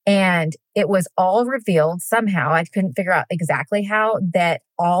 And it was all revealed somehow. I couldn't figure out exactly how, that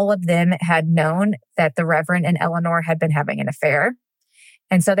all of them had known that the Reverend and Eleanor had been having an affair.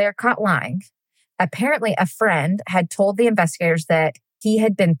 And so they were caught lying. Apparently, a friend had told the investigators that he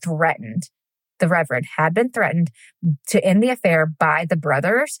had been threatened. The Reverend had been threatened to end the affair by the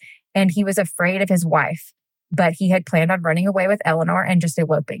brothers, and he was afraid of his wife. But he had planned on running away with Eleanor and just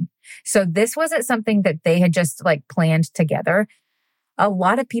eloping. So this wasn't something that they had just like planned together. A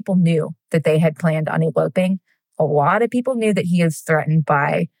lot of people knew that they had planned on eloping. A lot of people knew that he was threatened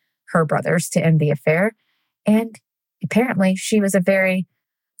by her brothers to end the affair. And apparently she was a very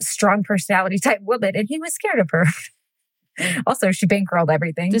strong personality type woman and he was scared of her. Also, she bankrolled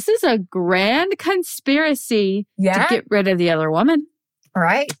everything. This is a grand conspiracy to get rid of the other woman.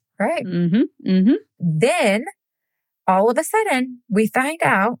 Right. Then, all of a sudden, we find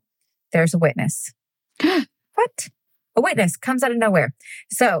out there's a witness. What? A witness comes out of nowhere.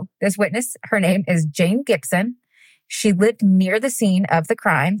 So, this witness, her name is Jane Gibson. She lived near the scene of the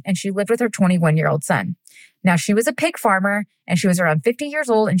crime, and she lived with her 21-year-old son. Now, she was a pig farmer, and she was around 50 years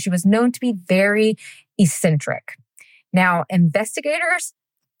old, and she was known to be very eccentric. Now, investigators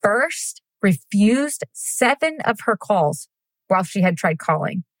first refused 7 of her calls while she had tried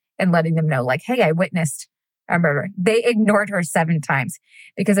calling and letting them know, like, hey, I witnessed a murder. They ignored her 7 times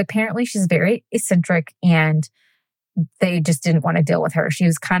because apparently she's very eccentric and they just didn't want to deal with her. She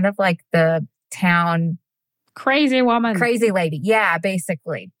was kind of like the town crazy woman. Crazy lady. Yeah,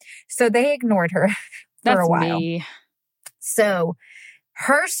 basically. So they ignored her for a while. Me. So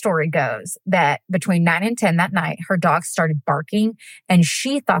her story goes that between 9 and 10 that night, her dog started barking and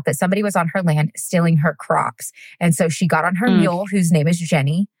she thought that somebody was on her land stealing her crops. And so she got on her mule, whose name is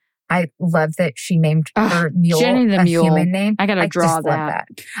Jenny. I love that she named her mule Jenny the mule. Human name. I gotta draw just love that.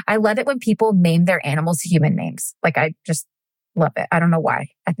 I love it when people name their animals human names. Like, I just love it. I don't know why.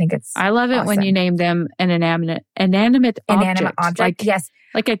 I think it's I love it when you name them an inanimate object. Like, yes.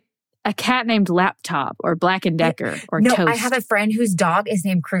 Like a cat named Laptop or Black & Decker or no, Toast. I have a friend whose dog is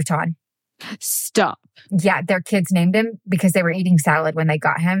named Crouton. Stop. Yeah, their kids named him because they were eating salad when they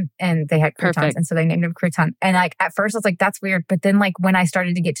got him and they had croutons. Perfect. And so they named him Crouton. And like at first I was like, that's weird. But then like when I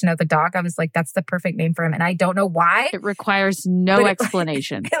started to get to know the dog, I was like, that's the perfect name for him. And I don't know why. It requires no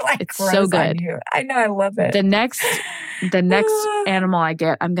explanation. It's so good. I know, I love it. The next animal I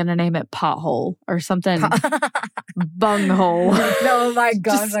get, I'm going to name it Pothole or something. Bunghole. Oh my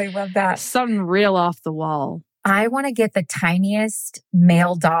gosh, I love that. Something real off the wall. I want to get the tiniest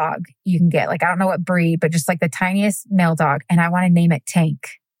male dog you can get. Like, I don't know what breed, but just like the tiniest male dog. And I want to name it Tank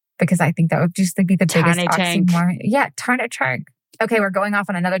because I think that would just be the biggest oxymoron. Yeah, Tiny Tank. Okay, we're going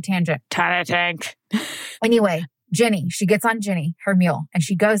off on another tangent. Tiny Tank. Anyway, Jenny, she gets on Jenny, her mule, and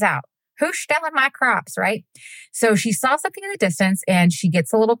she goes out. Who's stealing my crops, right? So she saw something in the distance and she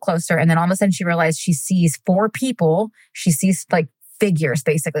gets a little closer. And then all of a sudden she realized she sees 4 people. She sees like figures,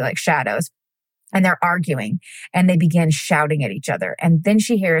 basically like shadows. And they're arguing and they begin shouting at each other. And then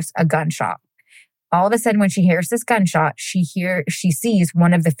she hears a gunshot. All of a sudden, when she hears this gunshot, she sees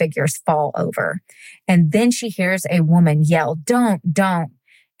one of the figures fall over. And then she hears a woman yell, don't.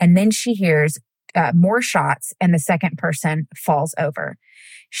 And then she hears more shots and the second person falls over.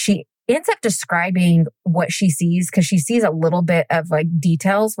 She ends up describing what she sees because she sees a little bit of like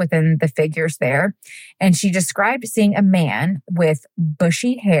details within the figures there. And she described seeing a man with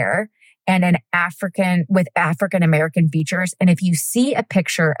bushy hair and an African-American features. And if you see a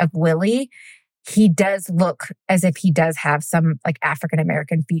picture of Willie, he does look as if he does have some like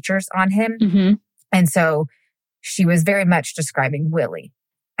African-American features on him. Mm-hmm. And so she was very much describing Willie.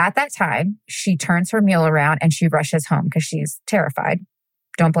 At that time, she turns her mule around and she rushes home because she's terrified.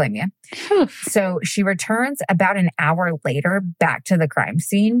 Don't blame you. So she returns about an hour later back to the crime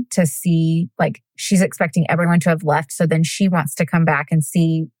scene to see, like, she's expecting everyone to have left. So then she wants to come back and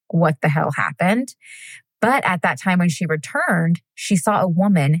see what the hell happened. But at that time when she returned, she saw a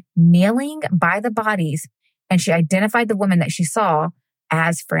woman kneeling by the bodies and she identified the woman that she saw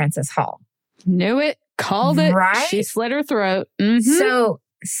as Frances Hall. Knew it. Called it. Right? She slit her throat. Mm-hmm. So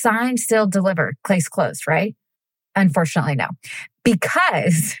signed, sealed, delivered. Case closed, right? Unfortunately, no.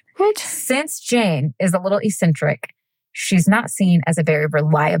 Because since Jane is a little eccentric, she's not seen as a very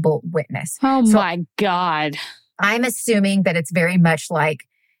reliable witness. Oh my God. I'm assuming that it's very much like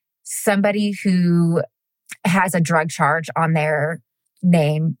somebody who has a drug charge on their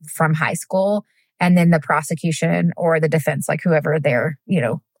name from high school, and then the prosecution or the defense, like whoever they're,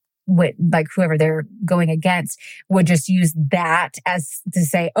 whoever they're going against, would just use that as to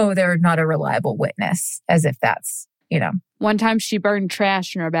say, oh, they're not a reliable witness, as if that's, One time she burned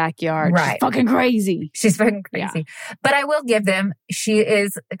trash in her backyard. Right. She's fucking crazy. She's fucking crazy. But I will give them, she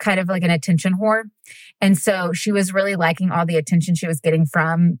is kind of like an attention whore. And so she was really liking all the attention she was getting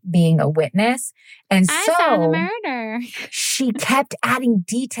from being a witness. And I saw the so murder. she kept adding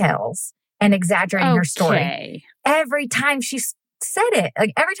details and exaggerating her story. Every time she said it,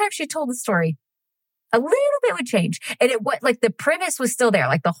 like every time she told the story, a little bit would change. And it was like the premise was still there.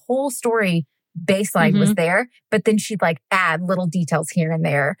 Like the whole story baseline was there, but then she'd like add little details here and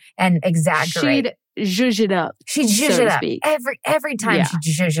there and exaggerate. She'd zhuzh it up. She'd zhuzh it up. Every time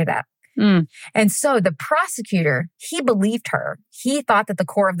she'd zhuzh it up. And so the prosecutor, he believed her. He thought that the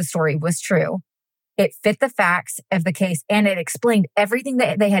core of the story was true. It fit the facts of the case and it explained everything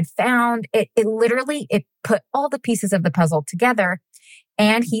that they had found. It literally put all the pieces of the puzzle together.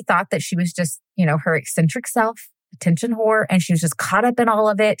 And he thought that she was just, her eccentric self, attention whore, and she was just caught up in all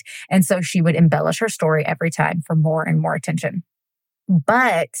of it. And so she would embellish her story every time for more and more attention.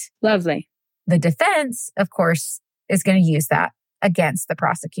 But lovely. The defense, of course, is going to use that against the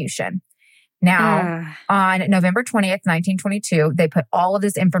prosecution. Now, on November 20th, 1922, they put all of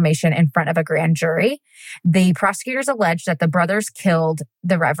this information in front of a grand jury. The prosecutors alleged that the brothers killed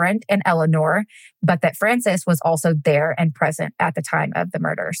the Reverend and Eleanor, but that Frances was also there and present at the time of the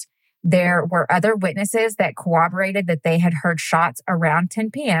murders. There were other witnesses that corroborated that they had heard shots around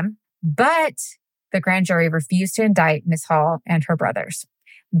 10 p.m., but the grand jury refused to indict Miss Hall and her brothers.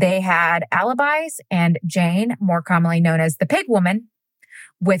 They had alibis, and Jane, more commonly known as the Pig Woman,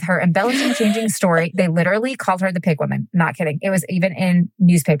 with her embellishing, changing story. They literally called her the Pig Woman. Not kidding. It was even in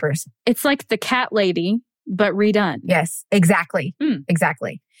newspapers. It's like the cat lady, but redone. Yes, exactly.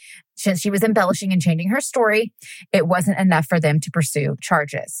 Exactly. She was embellishing and changing her story. It wasn't enough for them to pursue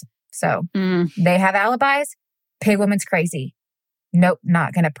charges. So they have alibis. Pig Woman's crazy. Nope,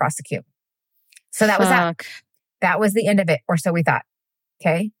 not going to prosecute. So that was that. That was the end of it, or so we thought.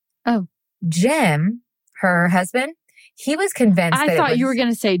 Okay. Oh. Jim, her husband, he was convinced I thought you were going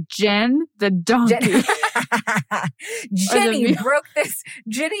to say Jen, the donkey. Jenny broke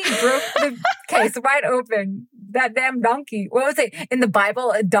the case wide open. That damn donkey. What was it? In the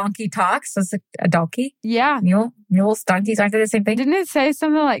Bible, a donkey talks. Was it a donkey? Yeah. Mules, donkeys, aren't they the same thing? Didn't it say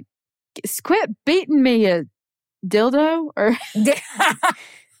something like, quit beating me, you dildo? Or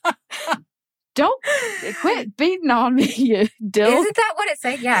don't quit beating on me, you dill. Isn't that what it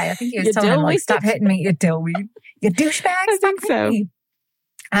said? Yeah, I think he was telling him, like, stop hitting me, you dillweed. You douchebag. I think so.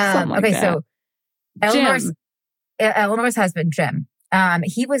 Okay, so Eleanor's husband, Jim,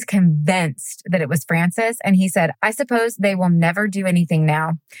 he was convinced that it was Frances. And he said, I suppose they will never do anything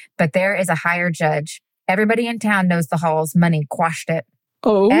now, but there is a higher judge. Everybody in town knows the Hall's money quashed it.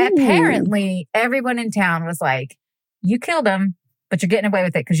 Oh. Apparently, everyone in town was like, you killed him, but you're getting away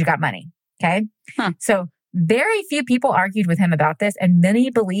with it because you got money. Okay. So very few people argued with him about this, and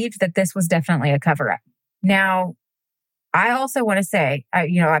many believed that this was definitely a cover-up. Now, I also want to say,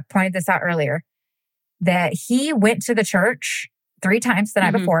 I pointed this out earlier, that he went to the church 3 times the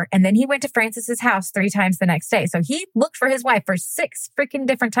night before, and then he went to Frances's house 3 times the next day. So he looked for his wife for 6 freaking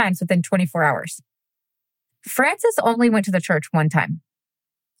different times within 24 hours. Frances only went to the church 1 time.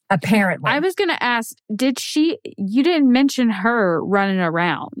 Apparently. I was going to ask, you didn't mention her running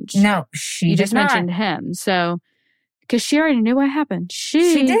around. No, you just mentioned him. So, because she already knew what happened.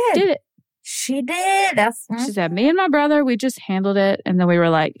 She did it. She did. She said, me and my brother, we just handled it. And then we were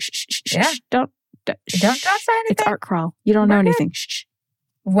like, shh, don't say anything. It's art crawl. You don't know anything. Shh.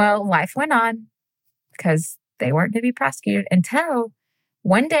 Well, life went on because they weren't to be prosecuted until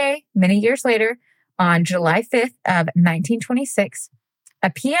one day, many years later, on July 5th of 1926, a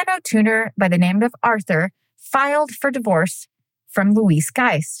piano tuner by the name of Arthur filed for divorce from Louise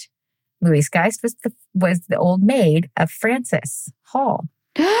Geist. Louise Geist was the old maid of Frances Hall.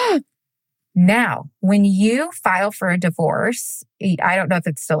 Now, when you file for a divorce, I don't know if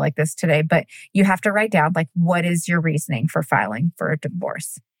it's still like this today, but you have to write down, like, what is your reasoning for filing for a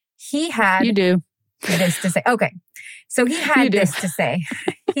divorce? He had You do. this to say. Okay. So he had this to say.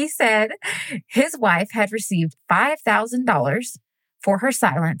 He said his wife had received $5,000 for her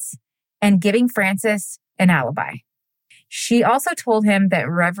silence and giving Frances an alibi. She also told him that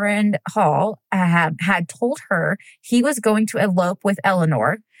Reverend Hall had told her he was going to elope with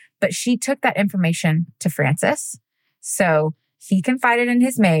Eleanor, but she took that information to Frances. So he confided in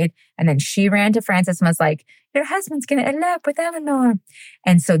his maid, and then she ran to Frances and was like, your husband's going to elope with Eleanor.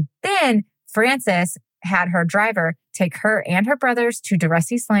 And so then Frances had her driver take her and her brothers to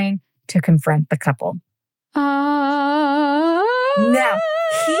DeRussy's Lane to confront the couple. Now,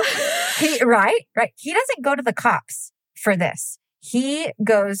 right? He doesn't go to the cops for this. he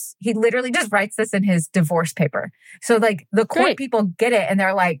literally just writes this in his divorce paper. So like the court Great. people get it and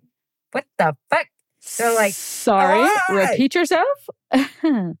they're like, what the fuck? They're like, sorry, repeat yourself.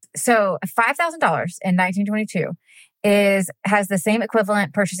 So $5,000 in 1922 has the same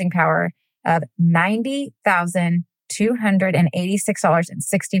equivalent purchasing power of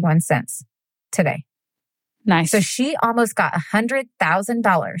 $90,286.61 today. Nice. So she almost got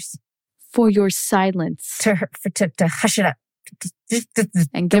 $100,000 for your silence to hush it up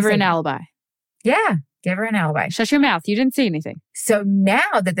and give her an alibi. Yeah, give her an alibi. Shut your mouth. You didn't see anything. So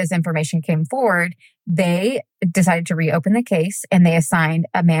now that this information came forward, they decided to reopen the case and they assigned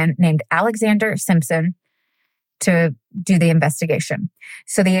a man named Alexander Simpson to do the investigation.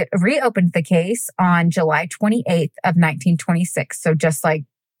 So they reopened the case on July 28th of 1926. So just like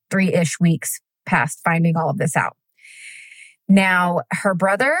 3-ish weeks past finding all of this out. Now, her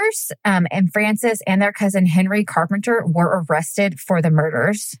brothers and Frances and their cousin Henry Carpenter were arrested for the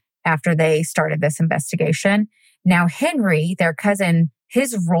murders after they started this investigation. Now, Henry, their cousin,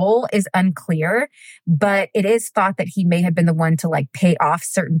 his role is unclear, but it is thought that he may have been the one to like pay off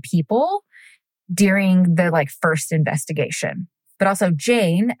certain people during the like first investigation. But also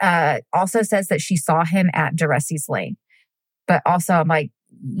Jane also says that she saw him at Duresse's Lane. But also I'm like,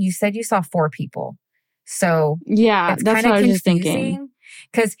 you said you saw 4 people. So yeah, it's that's kind what of I was just confusing. thinking.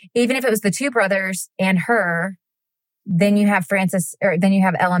 Because even if it was the 2 brothers and her, then you have Frances, or then you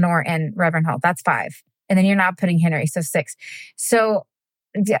have Eleanor and Reverend Hall. That's 5. And then you're not putting Henry, so 6. So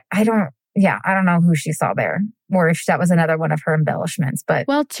I don't know who she saw there, or if that was another one of her embellishments. But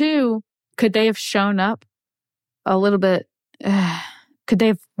well, 2, could they have shown up a little bit? Could they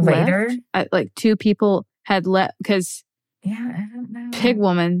have later? Like 2 people had left because yeah, I don't know. Pig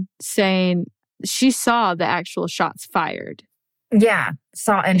Woman saying she saw the actual shots fired. Yeah,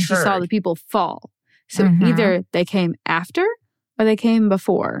 saw and she heard. saw the people fall. So either they came after or they came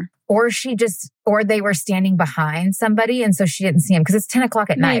before. Or they were standing behind somebody and so she didn't see him because it's 10 o'clock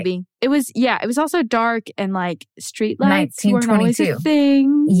at night. Maybe. It was also dark and like street lights weren't always a 1922.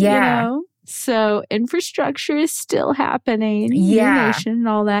 thing. Yeah. You know? So infrastructure is still happening. Yeah. Nation and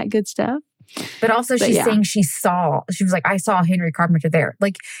all that good stuff. But also she's saying she was like, I saw Henry Carpenter there.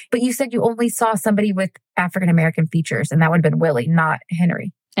 Like, but you said you only saw somebody with African-American features and that would have been Willie, not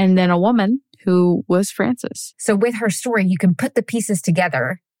Henry. And then a woman who was Frances. So with her story, you can put the pieces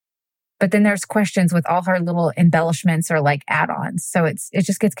together, but then there's questions with all her little embellishments or like add-ons. So it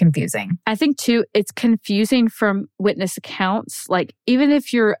just gets confusing. I think too, it's confusing from witness accounts. Like even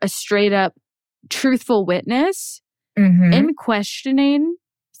if you're a straight up truthful witness, in questioning,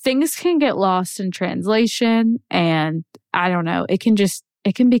 things can get lost in translation. And I don't know, it can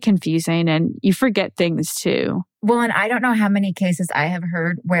be confusing and you forget things too. Well, and I don't know how many cases I have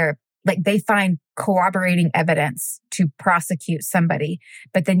heard where like they find corroborating evidence to prosecute somebody,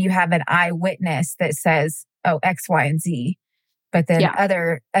 but then you have an eyewitness that says, oh, X, Y, and Z. But then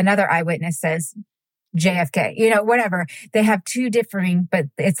another eyewitness says JFK, whatever. They have 2 differing, but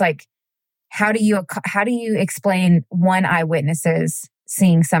it's like, how do you explain one eyewitness's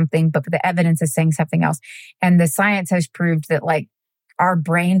seeing something, but the evidence is saying something else? And the science has proved that like our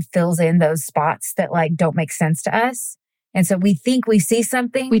brain fills in those spots that like don't make sense to us. And so we think we see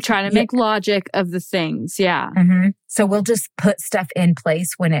something. We try to make logic of the things. Yeah. So we'll just put stuff in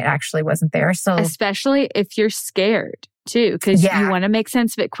place when it actually wasn't there. So especially if you're scared too, because you want to make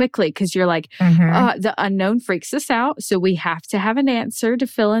sense of it quickly because you're like, the unknown freaks us out. So we have to have an answer to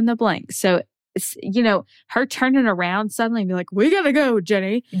fill in the blank. So it's, her turning around suddenly and be like, we got to go,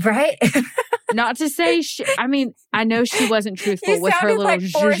 Jenny. Right. Not to say, I know she wasn't truthful with her little like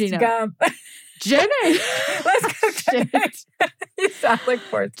zhuzhino. Gump. Jenny. Let's go, Jenny. You sound like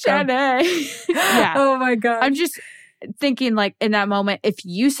Forrest Gump. Jenny. Yeah. Oh my God. I'm just thinking like in that moment, if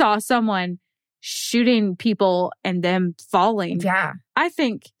you saw someone shooting people and them falling, I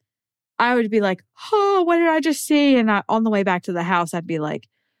think I would be like, oh, what did I just see? And on the way back to the house, I'd be like,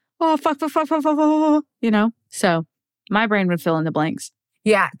 oh, fuck. So my brain would fill in the blanks.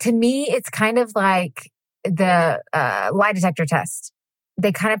 Yeah. To me, it's kind of like the lie detector test.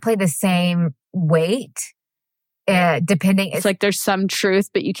 They kind of play the same weight, depending. It's like there's some truth,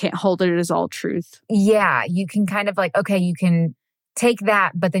 but you can't hold it as all truth. Yeah. You can kind of like, okay, you can take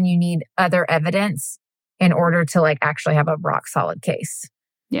that, but then you need other evidence in order to like actually have a rock solid case.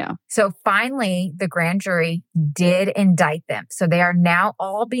 Yeah. So finally, the grand jury did indict them. So they are now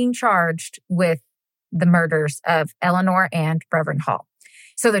all being charged with the murders of Eleanor and Reverend Hall.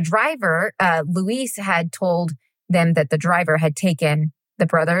 So the driver, Louise, had told them that the driver had taken the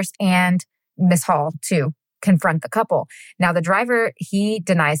brothers and Miss Hall to confront the couple. Now the driver, he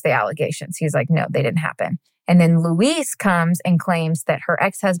denies the allegations. He's like, no, they didn't happen. And then Louise comes and claims that her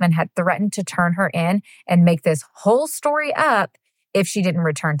ex-husband had threatened to turn her in and make this whole story up if she didn't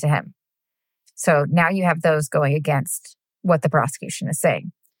return to him. So now you have those going against what the prosecution is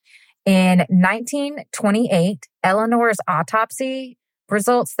saying. In 1928, Eleanor's autopsy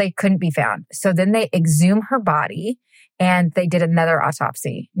results, they couldn't be found. So then they exhumed her body and they did another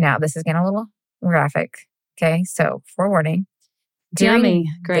autopsy. Now, this is getting a little graphic. Okay, so forewarning. Yummy.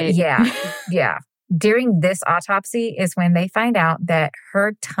 Great. Yeah. During this autopsy is when they find out that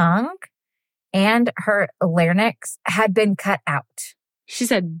her tongue and her larynx had been cut out. She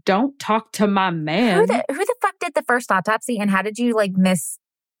said, "Don't talk to my man." Who the fuck did the first autopsy, and how did you miss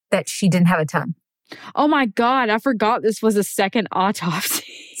that she didn't have a tongue? Oh my God, I forgot this was a second autopsy.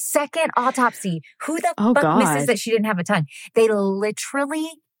 Second autopsy. Who the fuck misses that she didn't have a tongue? They literally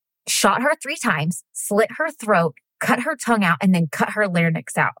shot her 3 times, slit her throat, cut her tongue out, and then cut her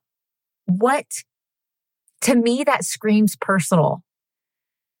larynx out. What? To me, that screams personal.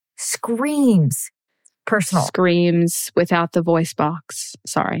 Screams personal. Screams without the voice box.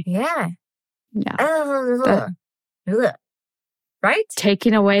 Sorry. Yeah. Yeah. Right?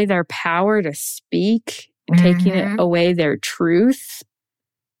 Taking away their power to speak, taking away their truth.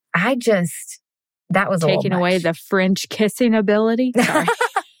 That was taking away the French kissing ability. Sorry.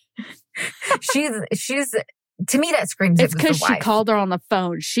 she's to me that screams. It's because she called her on the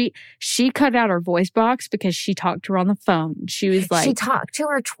phone. She cut out her voice box because she talked to her on the phone. She was like, she talked to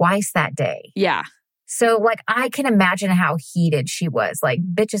her twice that day. Yeah. So I can imagine how heated she was.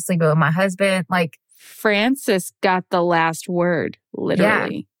 Bitch is sleeping with my husband. Francis got the last word,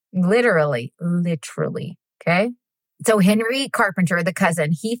 literally. Yeah, literally. Okay. So Henry Carpenter, the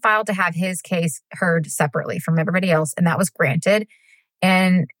cousin, he filed to have his case heard separately from everybody else, and that was granted.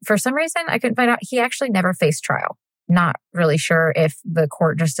 And for some reason, I couldn't find out, he actually never faced trial. Not really sure if the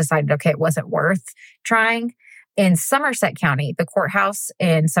court just decided, okay, it wasn't worth trying. In Somerset County, the courthouse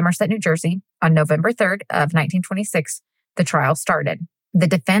in Somerset, New Jersey, on November 3rd of 1926, the trial started. The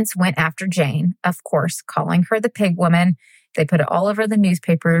defense went after Jane, of course, calling her the pig woman. They put it all over the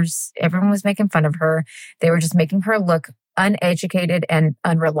newspapers. Everyone was making fun of her. They were just making her look uneducated and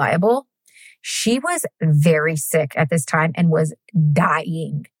unreliable. She was very sick at this time and was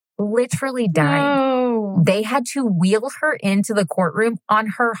dying, literally dying. No. They had to wheel her into the courtroom on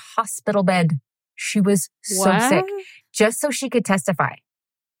her hospital bed. She was so sick, just so she could testify.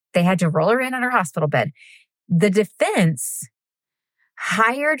 They had to roll her in on her hospital bed. The defense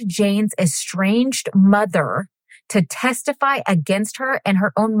hired Jane's estranged mother to testify against her, and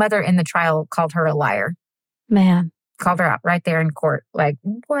her own mother in the trial called her a liar. Man. Called her out right there in court.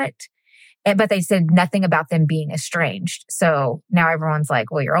 What? But they said nothing about them being estranged. So now everyone's like,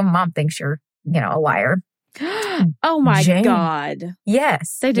 well, your own mom thinks you're, a liar. Oh my God.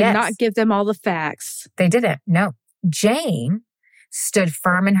 Yes. They did not give them all the facts. They didn't. No. Jane stood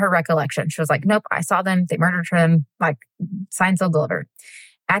firm in her recollection. She was like, nope, I saw them. They murdered him. Signed, sealed, delivered.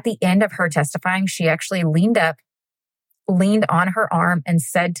 At the end of her testifying, she actually leaned on her arm and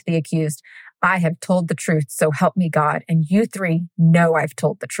said to the accused, I have told the truth, so help me God. And you 3 know I've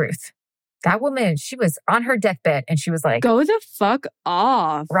told the truth. That woman, she was on her deathbed and she was like, go the fuck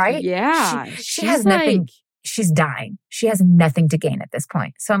off. Right? Yeah. She has nothing. She's dying. She has nothing to gain at this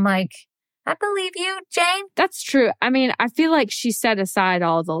point. So I'm like, I believe you, Jane. That's true. I mean, I feel like she set aside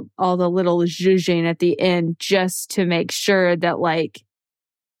all the little zhuzhing at the end just to make sure that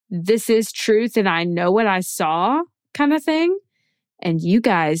this is truth and I know what I saw kind of thing. And you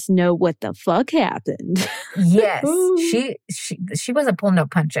guys know what the fuck happened. Yes. She wasn't pulling no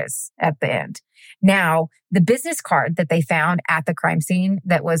punches at the end. Now, the business card that they found at the crime scene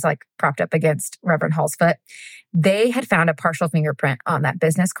that was propped up against Reverend Hall's foot, they had found a partial fingerprint on that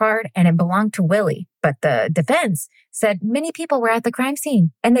business card and it belonged to Willie. But the defense said many people were at the crime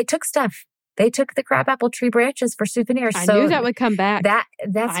scene and they took stuff. They took the crabapple tree branches for souvenirs. I knew that would come back.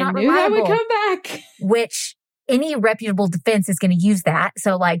 That's not reliable. I knew that would come back. Which any reputable defense is going to use that.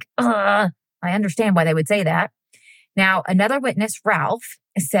 So I understand why they would say that. Now, another witness, Ralph,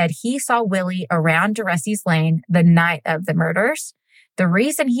 said he saw Willie around DeRussey's Lane the night of the murders. The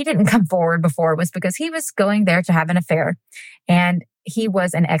reason he didn't come forward before was because he was going there to have an affair. And he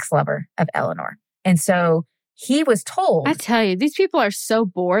was an ex-lover of Eleanor. And so he was told. I tell you, these people are so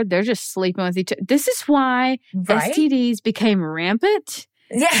bored. They're just sleeping with each other. This is why STDs became rampant.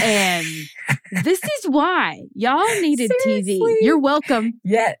 Yeah. And this is why y'all needed Seriously. TV. You're welcome.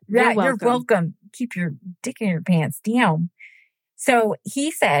 Yeah. You're You're welcome. Keep your dick in your pants. Damn. So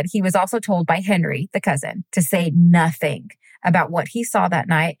he said he was also told by Henry, the cousin, to say nothing about what he saw that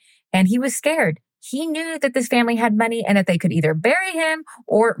night. And he was scared he knew that this family had money and that they could either bury him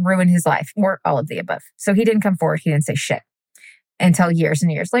or ruin his life, or all of the above. So he didn't come forward. He didn't say shit until years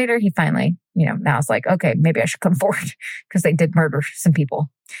and years later. He finally, now it's like, okay, maybe I should come forward because they did murder some people.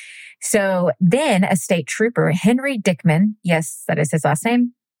 So then a state trooper, Henry Dickman, yes, that is his last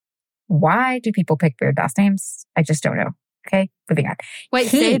name. Why do people pick weird last names? I just don't know. Okay, moving on. Wait,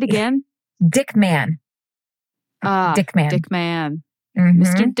 say it again. Dickman. Dickman. Dickman. Mm-hmm.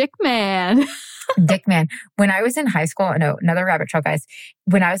 Mr. Dickman. Dickman. When I was in high school, no, another rabbit trail, guys.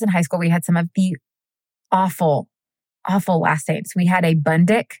 When I was in high school, we had some of the awful last names. We had a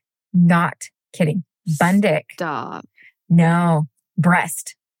Bundick. Not kidding. Bundick. Stop. No.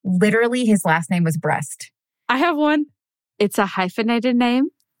 Breast. Literally, his last name was Breast. I have one. It's a hyphenated name.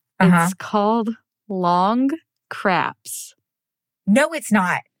 It's called Long Craps. No, it's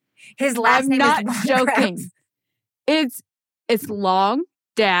not. His last name is Long I'm not joking. Craps. It's long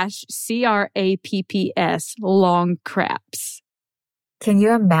dash CRAPPS, Long Craps. Can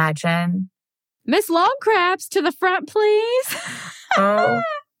you imagine? Miss Long Craps, to the front, please. Oh.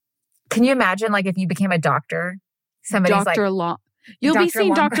 Can you imagine, like, if you became a doctor? Somebody's Dr. like... Long. You'll be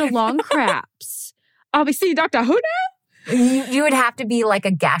seeing Dr. Long Craps. I'll be seeing Dr. Who now? You would have to be like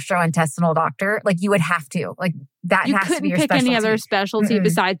a gastrointestinal doctor. Like, you would have to. Like, that you has to be your couldn't pick any other specialty. specialty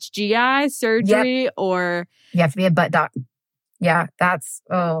besides GI, surgery, or... You have to be a butt doc. Yeah, that's...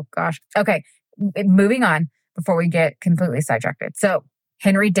 Oh, gosh. Okay, moving on before we get completely sidetracked. So,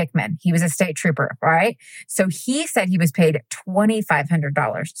 Henry Dickman, he was a state trooper, right? So, he said he was paid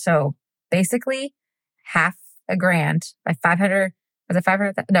 $2,500. So, basically, half a grand by 500... Was it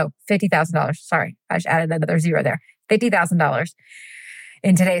 500? No, $50,000. Sorry, I just added another zero there. $50,000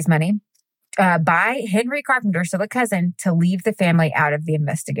 in today's money by Henry Carpenter, so the cousin, to leave the family out of the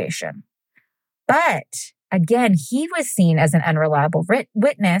investigation. But again, he was seen as an unreliable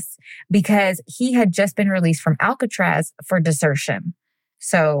witness because he had just been released from Alcatraz for desertion.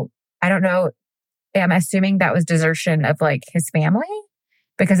 So I don't know. I'm assuming that was desertion of like his family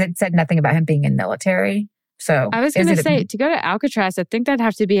because it said nothing about him being in military. So I was going to say, to go to Alcatraz, I think that'd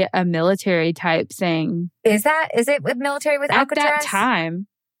have to be a military type thing. Is it with military with Alcatraz? At that time.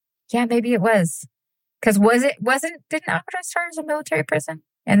 Yeah, maybe it was. Because didn't Alcatraz start as a military prison?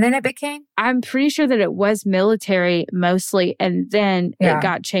 And then it became? I'm pretty sure that it was military mostly. And then it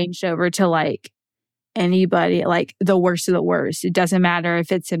got changed over to like anybody, like the worst of the worst. It doesn't matter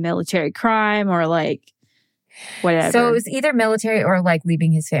if it's a military crime or like whatever. So it was either military or like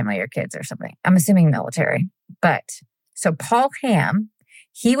leaving his family or kids or something. I'm assuming military. But so Paul Hamm,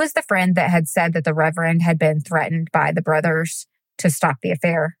 he was the friend that had said that the Reverend had been threatened by the brothers to stop the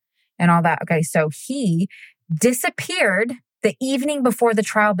affair and all that. Okay, so he disappeared the evening before the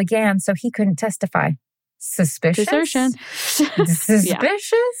trial began, so he couldn't testify. Suspicious. Desertion. Suspicious.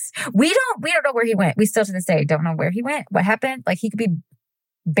 Yeah. We don't know where he went. We still to this day don't know where he went. What happened? Like he could be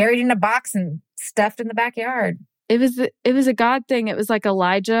buried in a box and stuffed in the backyard. It was a God thing. It was like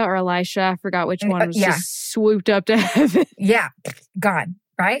Elijah or Elisha. I forgot which one was just swooped up to heaven. Yeah, gone.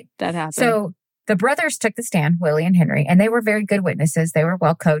 Right? That happened. So the brothers took the stand, Willie and Henry, and they were very good witnesses. They were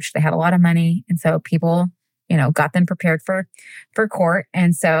well coached. They had a lot of money, and so people, got them prepared for court.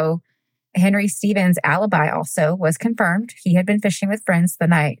 And so Henry Stevens' alibi also was confirmed. He had been fishing with friends the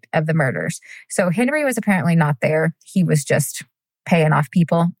night of the murders. So Henry was apparently not there. He was just paying off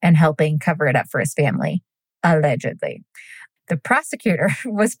people and helping cover it up for his family, allegedly. The prosecutor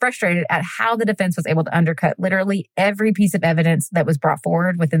was frustrated at how the defense was able to undercut literally every piece of evidence that was brought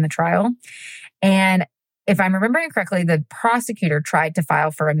forward within the trial. And if I'm remembering correctly, the prosecutor tried to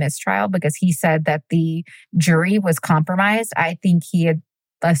file for a mistrial because he said that the jury was compromised. I think he had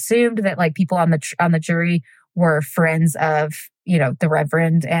assumed that like people on the jury were friends of, the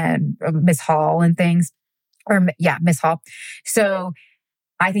Reverend and Miss Hall and things. Miss Hall. So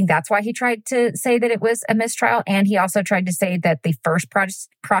I think that's why he tried to say that it was a mistrial. And he also tried to say that the first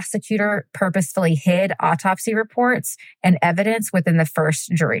prosecutor purposefully hid autopsy reports and evidence within the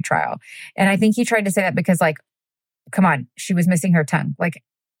first jury trial. And I think he tried to say that because, like, come on, she was missing her tongue. Like,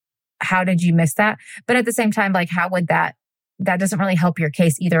 how did you miss that? But at the same time, like, how would that doesn't really help your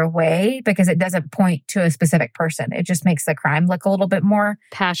case either way because it doesn't point to a specific person. It just makes the crime look a little bit more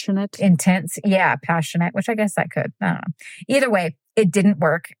passionate, intense. Yeah, passionate, which I guess that could. I don't know. Either way, it didn't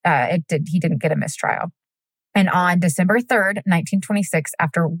work. He didn't get a mistrial. And on December 3rd, 1926,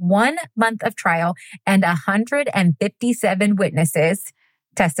 after 1 month of trial and 157 witnesses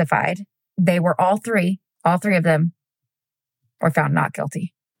testified, they were all three of them were found not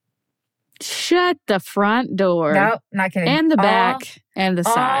guilty. Shut the front door. No, not kidding. And the back and the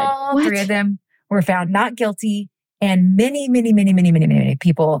side. All three of them were found not guilty And many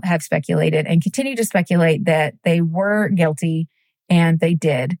people have speculated and continue to speculate that they were guilty, and they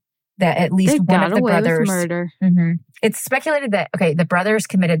did. That at least one of the brothers. Murder. Mm-hmm. It's speculated that the brothers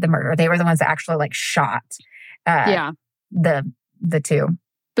committed the murder. They were the ones that actually like shot. The two.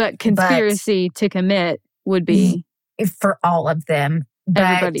 But conspiracy to commit would be for all of them. But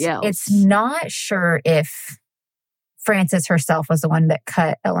everybody else. It's not sure if Frances herself was the one that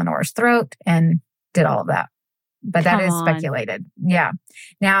cut Eleanor's throat and did all of that. But that is speculated. Yeah.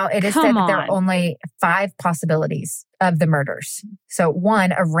 Now, it is said that there are only 5 possibilities of the murders. So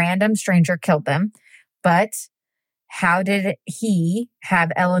 1, a random stranger killed them. But how did he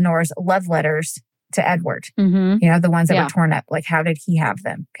have Eleanor's love letters to Edward? Mm-hmm. You know, the ones that were torn up. Like, how did he have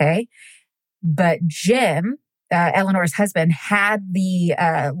them? Okay. But Jim, Eleanor's husband, had the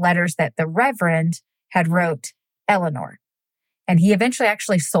letters that the Reverend had wrote Eleanor. And he eventually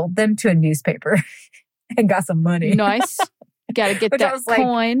actually sold them to a newspaper. And got some money. Nice. Got to get that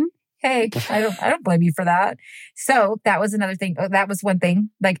coin. Hey, I don't blame you for that. So that was another thing. That was one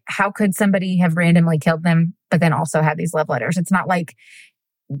thing. Like, how could somebody have randomly killed them, but then also had these love letters? It's not like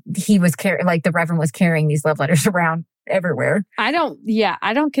he was like the Reverend was carrying these love letters around everywhere. I don't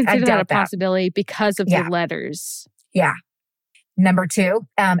consider that a possibility because of the letters. Yeah. Number 2,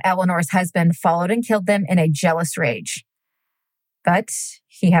 Eleanor's husband followed and killed them in a jealous rage, but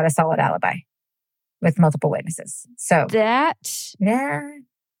he had a solid alibi with multiple witnesses. So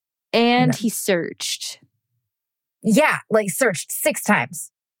and he searched. Yeah, like searched 6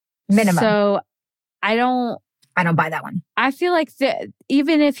 times minimum. So I don't buy that one. I feel like that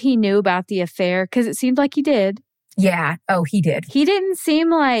even if he knew about the affair, because it seemed like he did. Yeah. Oh, he did. He didn't seem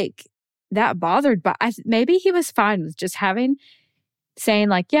like that bothered, but maybe he was fine with just saying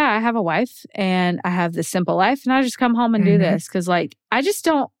like, yeah, I have a wife and I have this simple life and I just come home and do this. Because like, I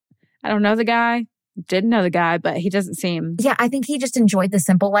don't know the guy. Didn't know the guy, but he doesn't seem... Yeah, I think he just enjoyed the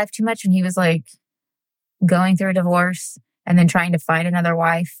simple life too much when he was like going through a divorce and then trying to find another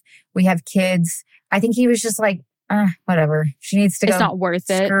wife. We have kids. I think he was just like, whatever. She needs to go. It's not worth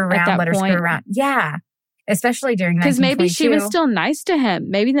it. Screw around, at that let her point. screw around. Yeah. Especially during 1922. Because maybe she was still nice to him.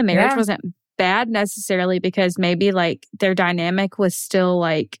 Maybe the marriage wasn't bad necessarily because maybe like their dynamic was still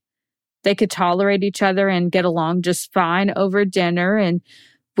like they could tolerate each other and get along just fine over dinner and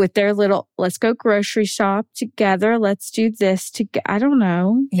with their little, let's go grocery shop together. Let's do this together. I don't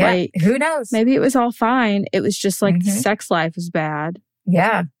know. Yeah. Like, who knows? Maybe it was all fine. It was just like the sex life was bad.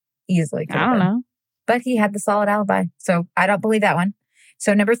 Yeah. Easily. I don't know. But he had the solid alibi. So I don't believe that one.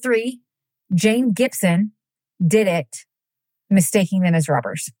 So number 3, Jane Gibson did it, mistaking them as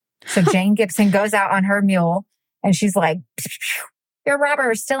robbers. So Jane Gibson goes out on her mule and she's like, you're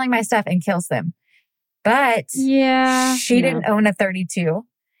robbers stealing my stuff, and kills them. But she didn't own a .32.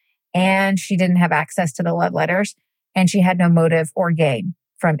 And she didn't have access to the love letters, and she had no motive or gain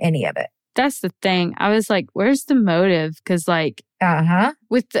from any of it. That's the thing. I was like, where's the motive? Because like,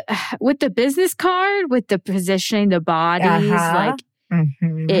 with the business card, with the positioning, the bodies, like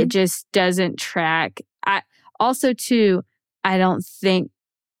it just doesn't track. I don't think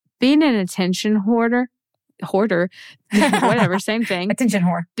being an attention hoarder, whatever, same thing. Attention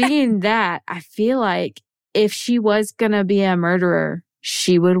whore. Being that, I feel like if she was going to be a murderer,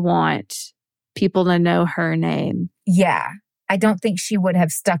 she would want people to know her name. Yeah. I don't think she would have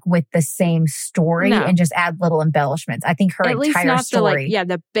stuck with the same story and just add little embellishments. I think her At entire least not story.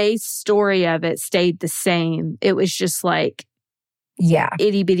 the base story of it stayed the same. It was just like,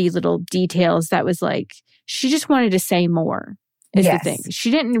 itty bitty little details that was like, she just wanted to say more is the thing.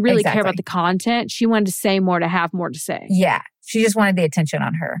 She didn't really care about the content. She wanted to say more to have more to say. Yeah. She just wanted the attention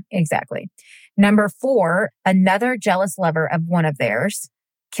on her. Exactly. Number 4, another jealous lover of one of theirs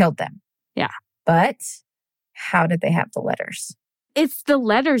killed them. Yeah. But how did they have the letters? It's the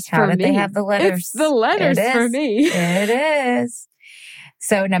letters for me. How did they have the letters? It's the letters for me. It is.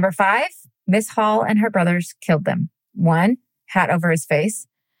 So number 5, Miss Hall and her brothers killed them. 1, hat over his face.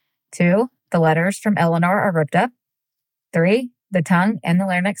 2, the letters from Eleanor are ripped up. 3, the tongue and the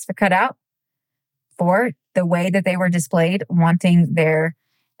larynx were cut out. 4, the way that they were displayed, wanting their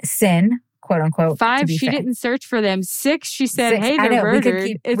sin, quote unquote. 5, she didn't search for them. 6, she said, 6, hey, they're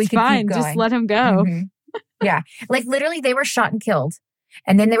murdered. It's fine. Just let them go. Yeah. Like literally they were shot and killed.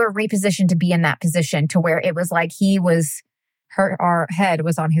 And then they were repositioned to be in that position to where it was like her head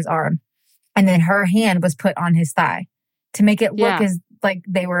was on his arm. And then her hand was put on his thigh to make it look as like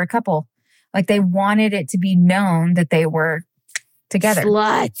they were a couple. Like they wanted it to be known that they were together.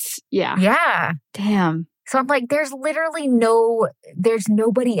 Sluts. Yeah. Yeah. Damn. So I'm like, there's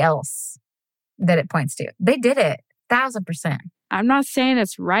nobody else that it points to. They did it 1,000%. I'm not saying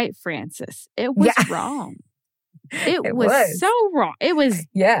it's right, Frances. It was wrong. It was so wrong. It was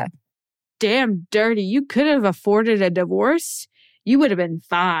damn dirty. You could have afforded a divorce. You would have been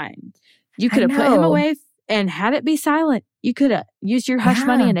fine. You could have put him away and had it be silent. You could have used your hush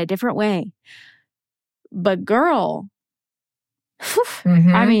money in a different way. But girl,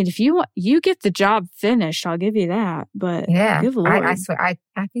 I mean, if you get the job finished, I'll give you that. But good Lord. I swear,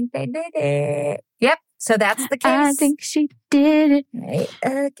 I think they did it. Yep. So that's the case. I think she did it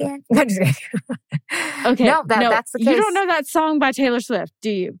again. I'm just kidding. Okay. No, that's the case. You don't know that song by Taylor Swift, do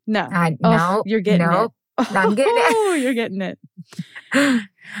you? No. No. You're getting it. I'm getting it. Oh, you're getting it.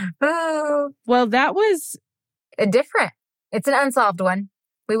 Well, that was different. It's an unsolved one.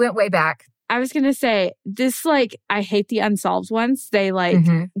 We went way back. I was going to say, this, like, I hate the unsolved ones. They, like,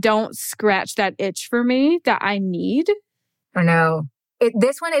 don't scratch that itch for me that I need. I know.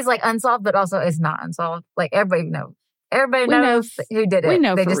 This one is, like, unsolved, but also is not unsolved. Like, everybody knows. Everybody knows who did it. We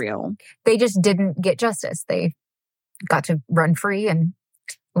know for real. They just didn't get justice. They got to run free and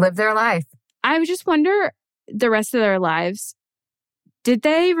live their life. I just wonder, the rest of their lives, did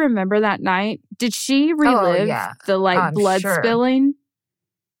they remember that night? Did she relive the, like, blood spilling?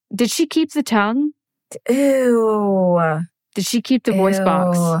 Did she keep the tongue? Ew. Did she keep the voice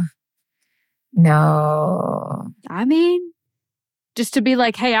box? No. I mean, just to be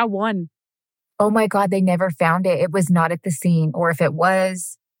like, hey, I won. Oh my God, they never found it. It was not at the scene. Or if it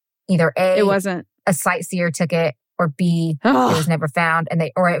was, either A, it wasn't. A sightseer took it, or B, it was never found,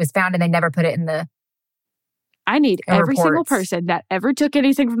 or it was found and they never put it in the I need every single person that ever took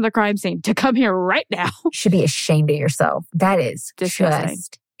anything from the crime scene to come here right now. You should be ashamed of yourself. That is disgusting.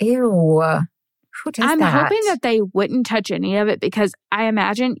 Ew. Who does I'm that? hoping that they wouldn't touch any of it because I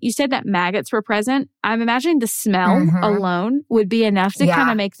imagine, you said that maggots were present. I'm imagining the smell alone would be enough to kind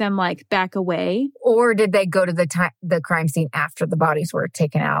of make them like back away. Or did they go to the crime scene after the bodies were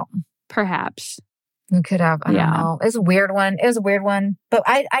taken out? Perhaps. You could have. I don't know. It was a weird one. But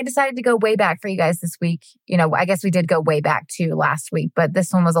I decided to go way back for you guys this week. You know, I guess we did go way back too last week, but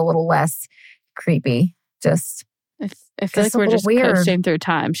this one was a little less creepy. I feel like we're just coasting through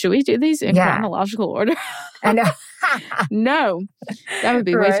time. Should we do these in chronological order? I know. No. That would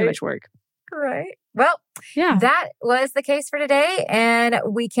be way too much work. Right. Well, that was the case for today. And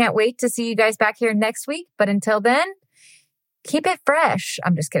we can't wait to see you guys back here next week. But until then, keep it fresh.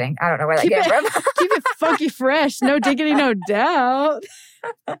 I'm just kidding. I don't know where that came from. Keep it funky fresh. No diggity, no doubt.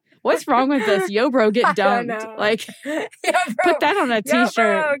 What's wrong with this? Yo, bro, get dunked. Like, put that on a t-shirt.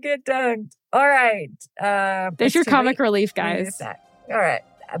 Yo, bro, get dunked. All right. There's your comic relief, guys. All right.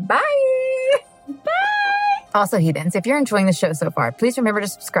 Bye. Bye. Also, heathens, if you're enjoying the show so far, please remember to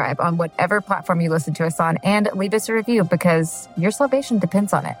subscribe on whatever platform you listen to us on and leave us a review because your salvation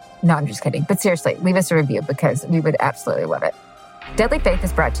depends on it. No, I'm just kidding. But seriously, leave us a review because we would absolutely love it. Deadly Faith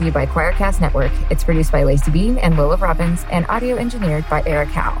is brought to you by Choircast Network. It's produced by Lacey Bean and Lola Robbins and audio engineered by Eric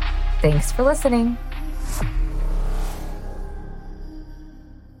Howe. Thanks for listening.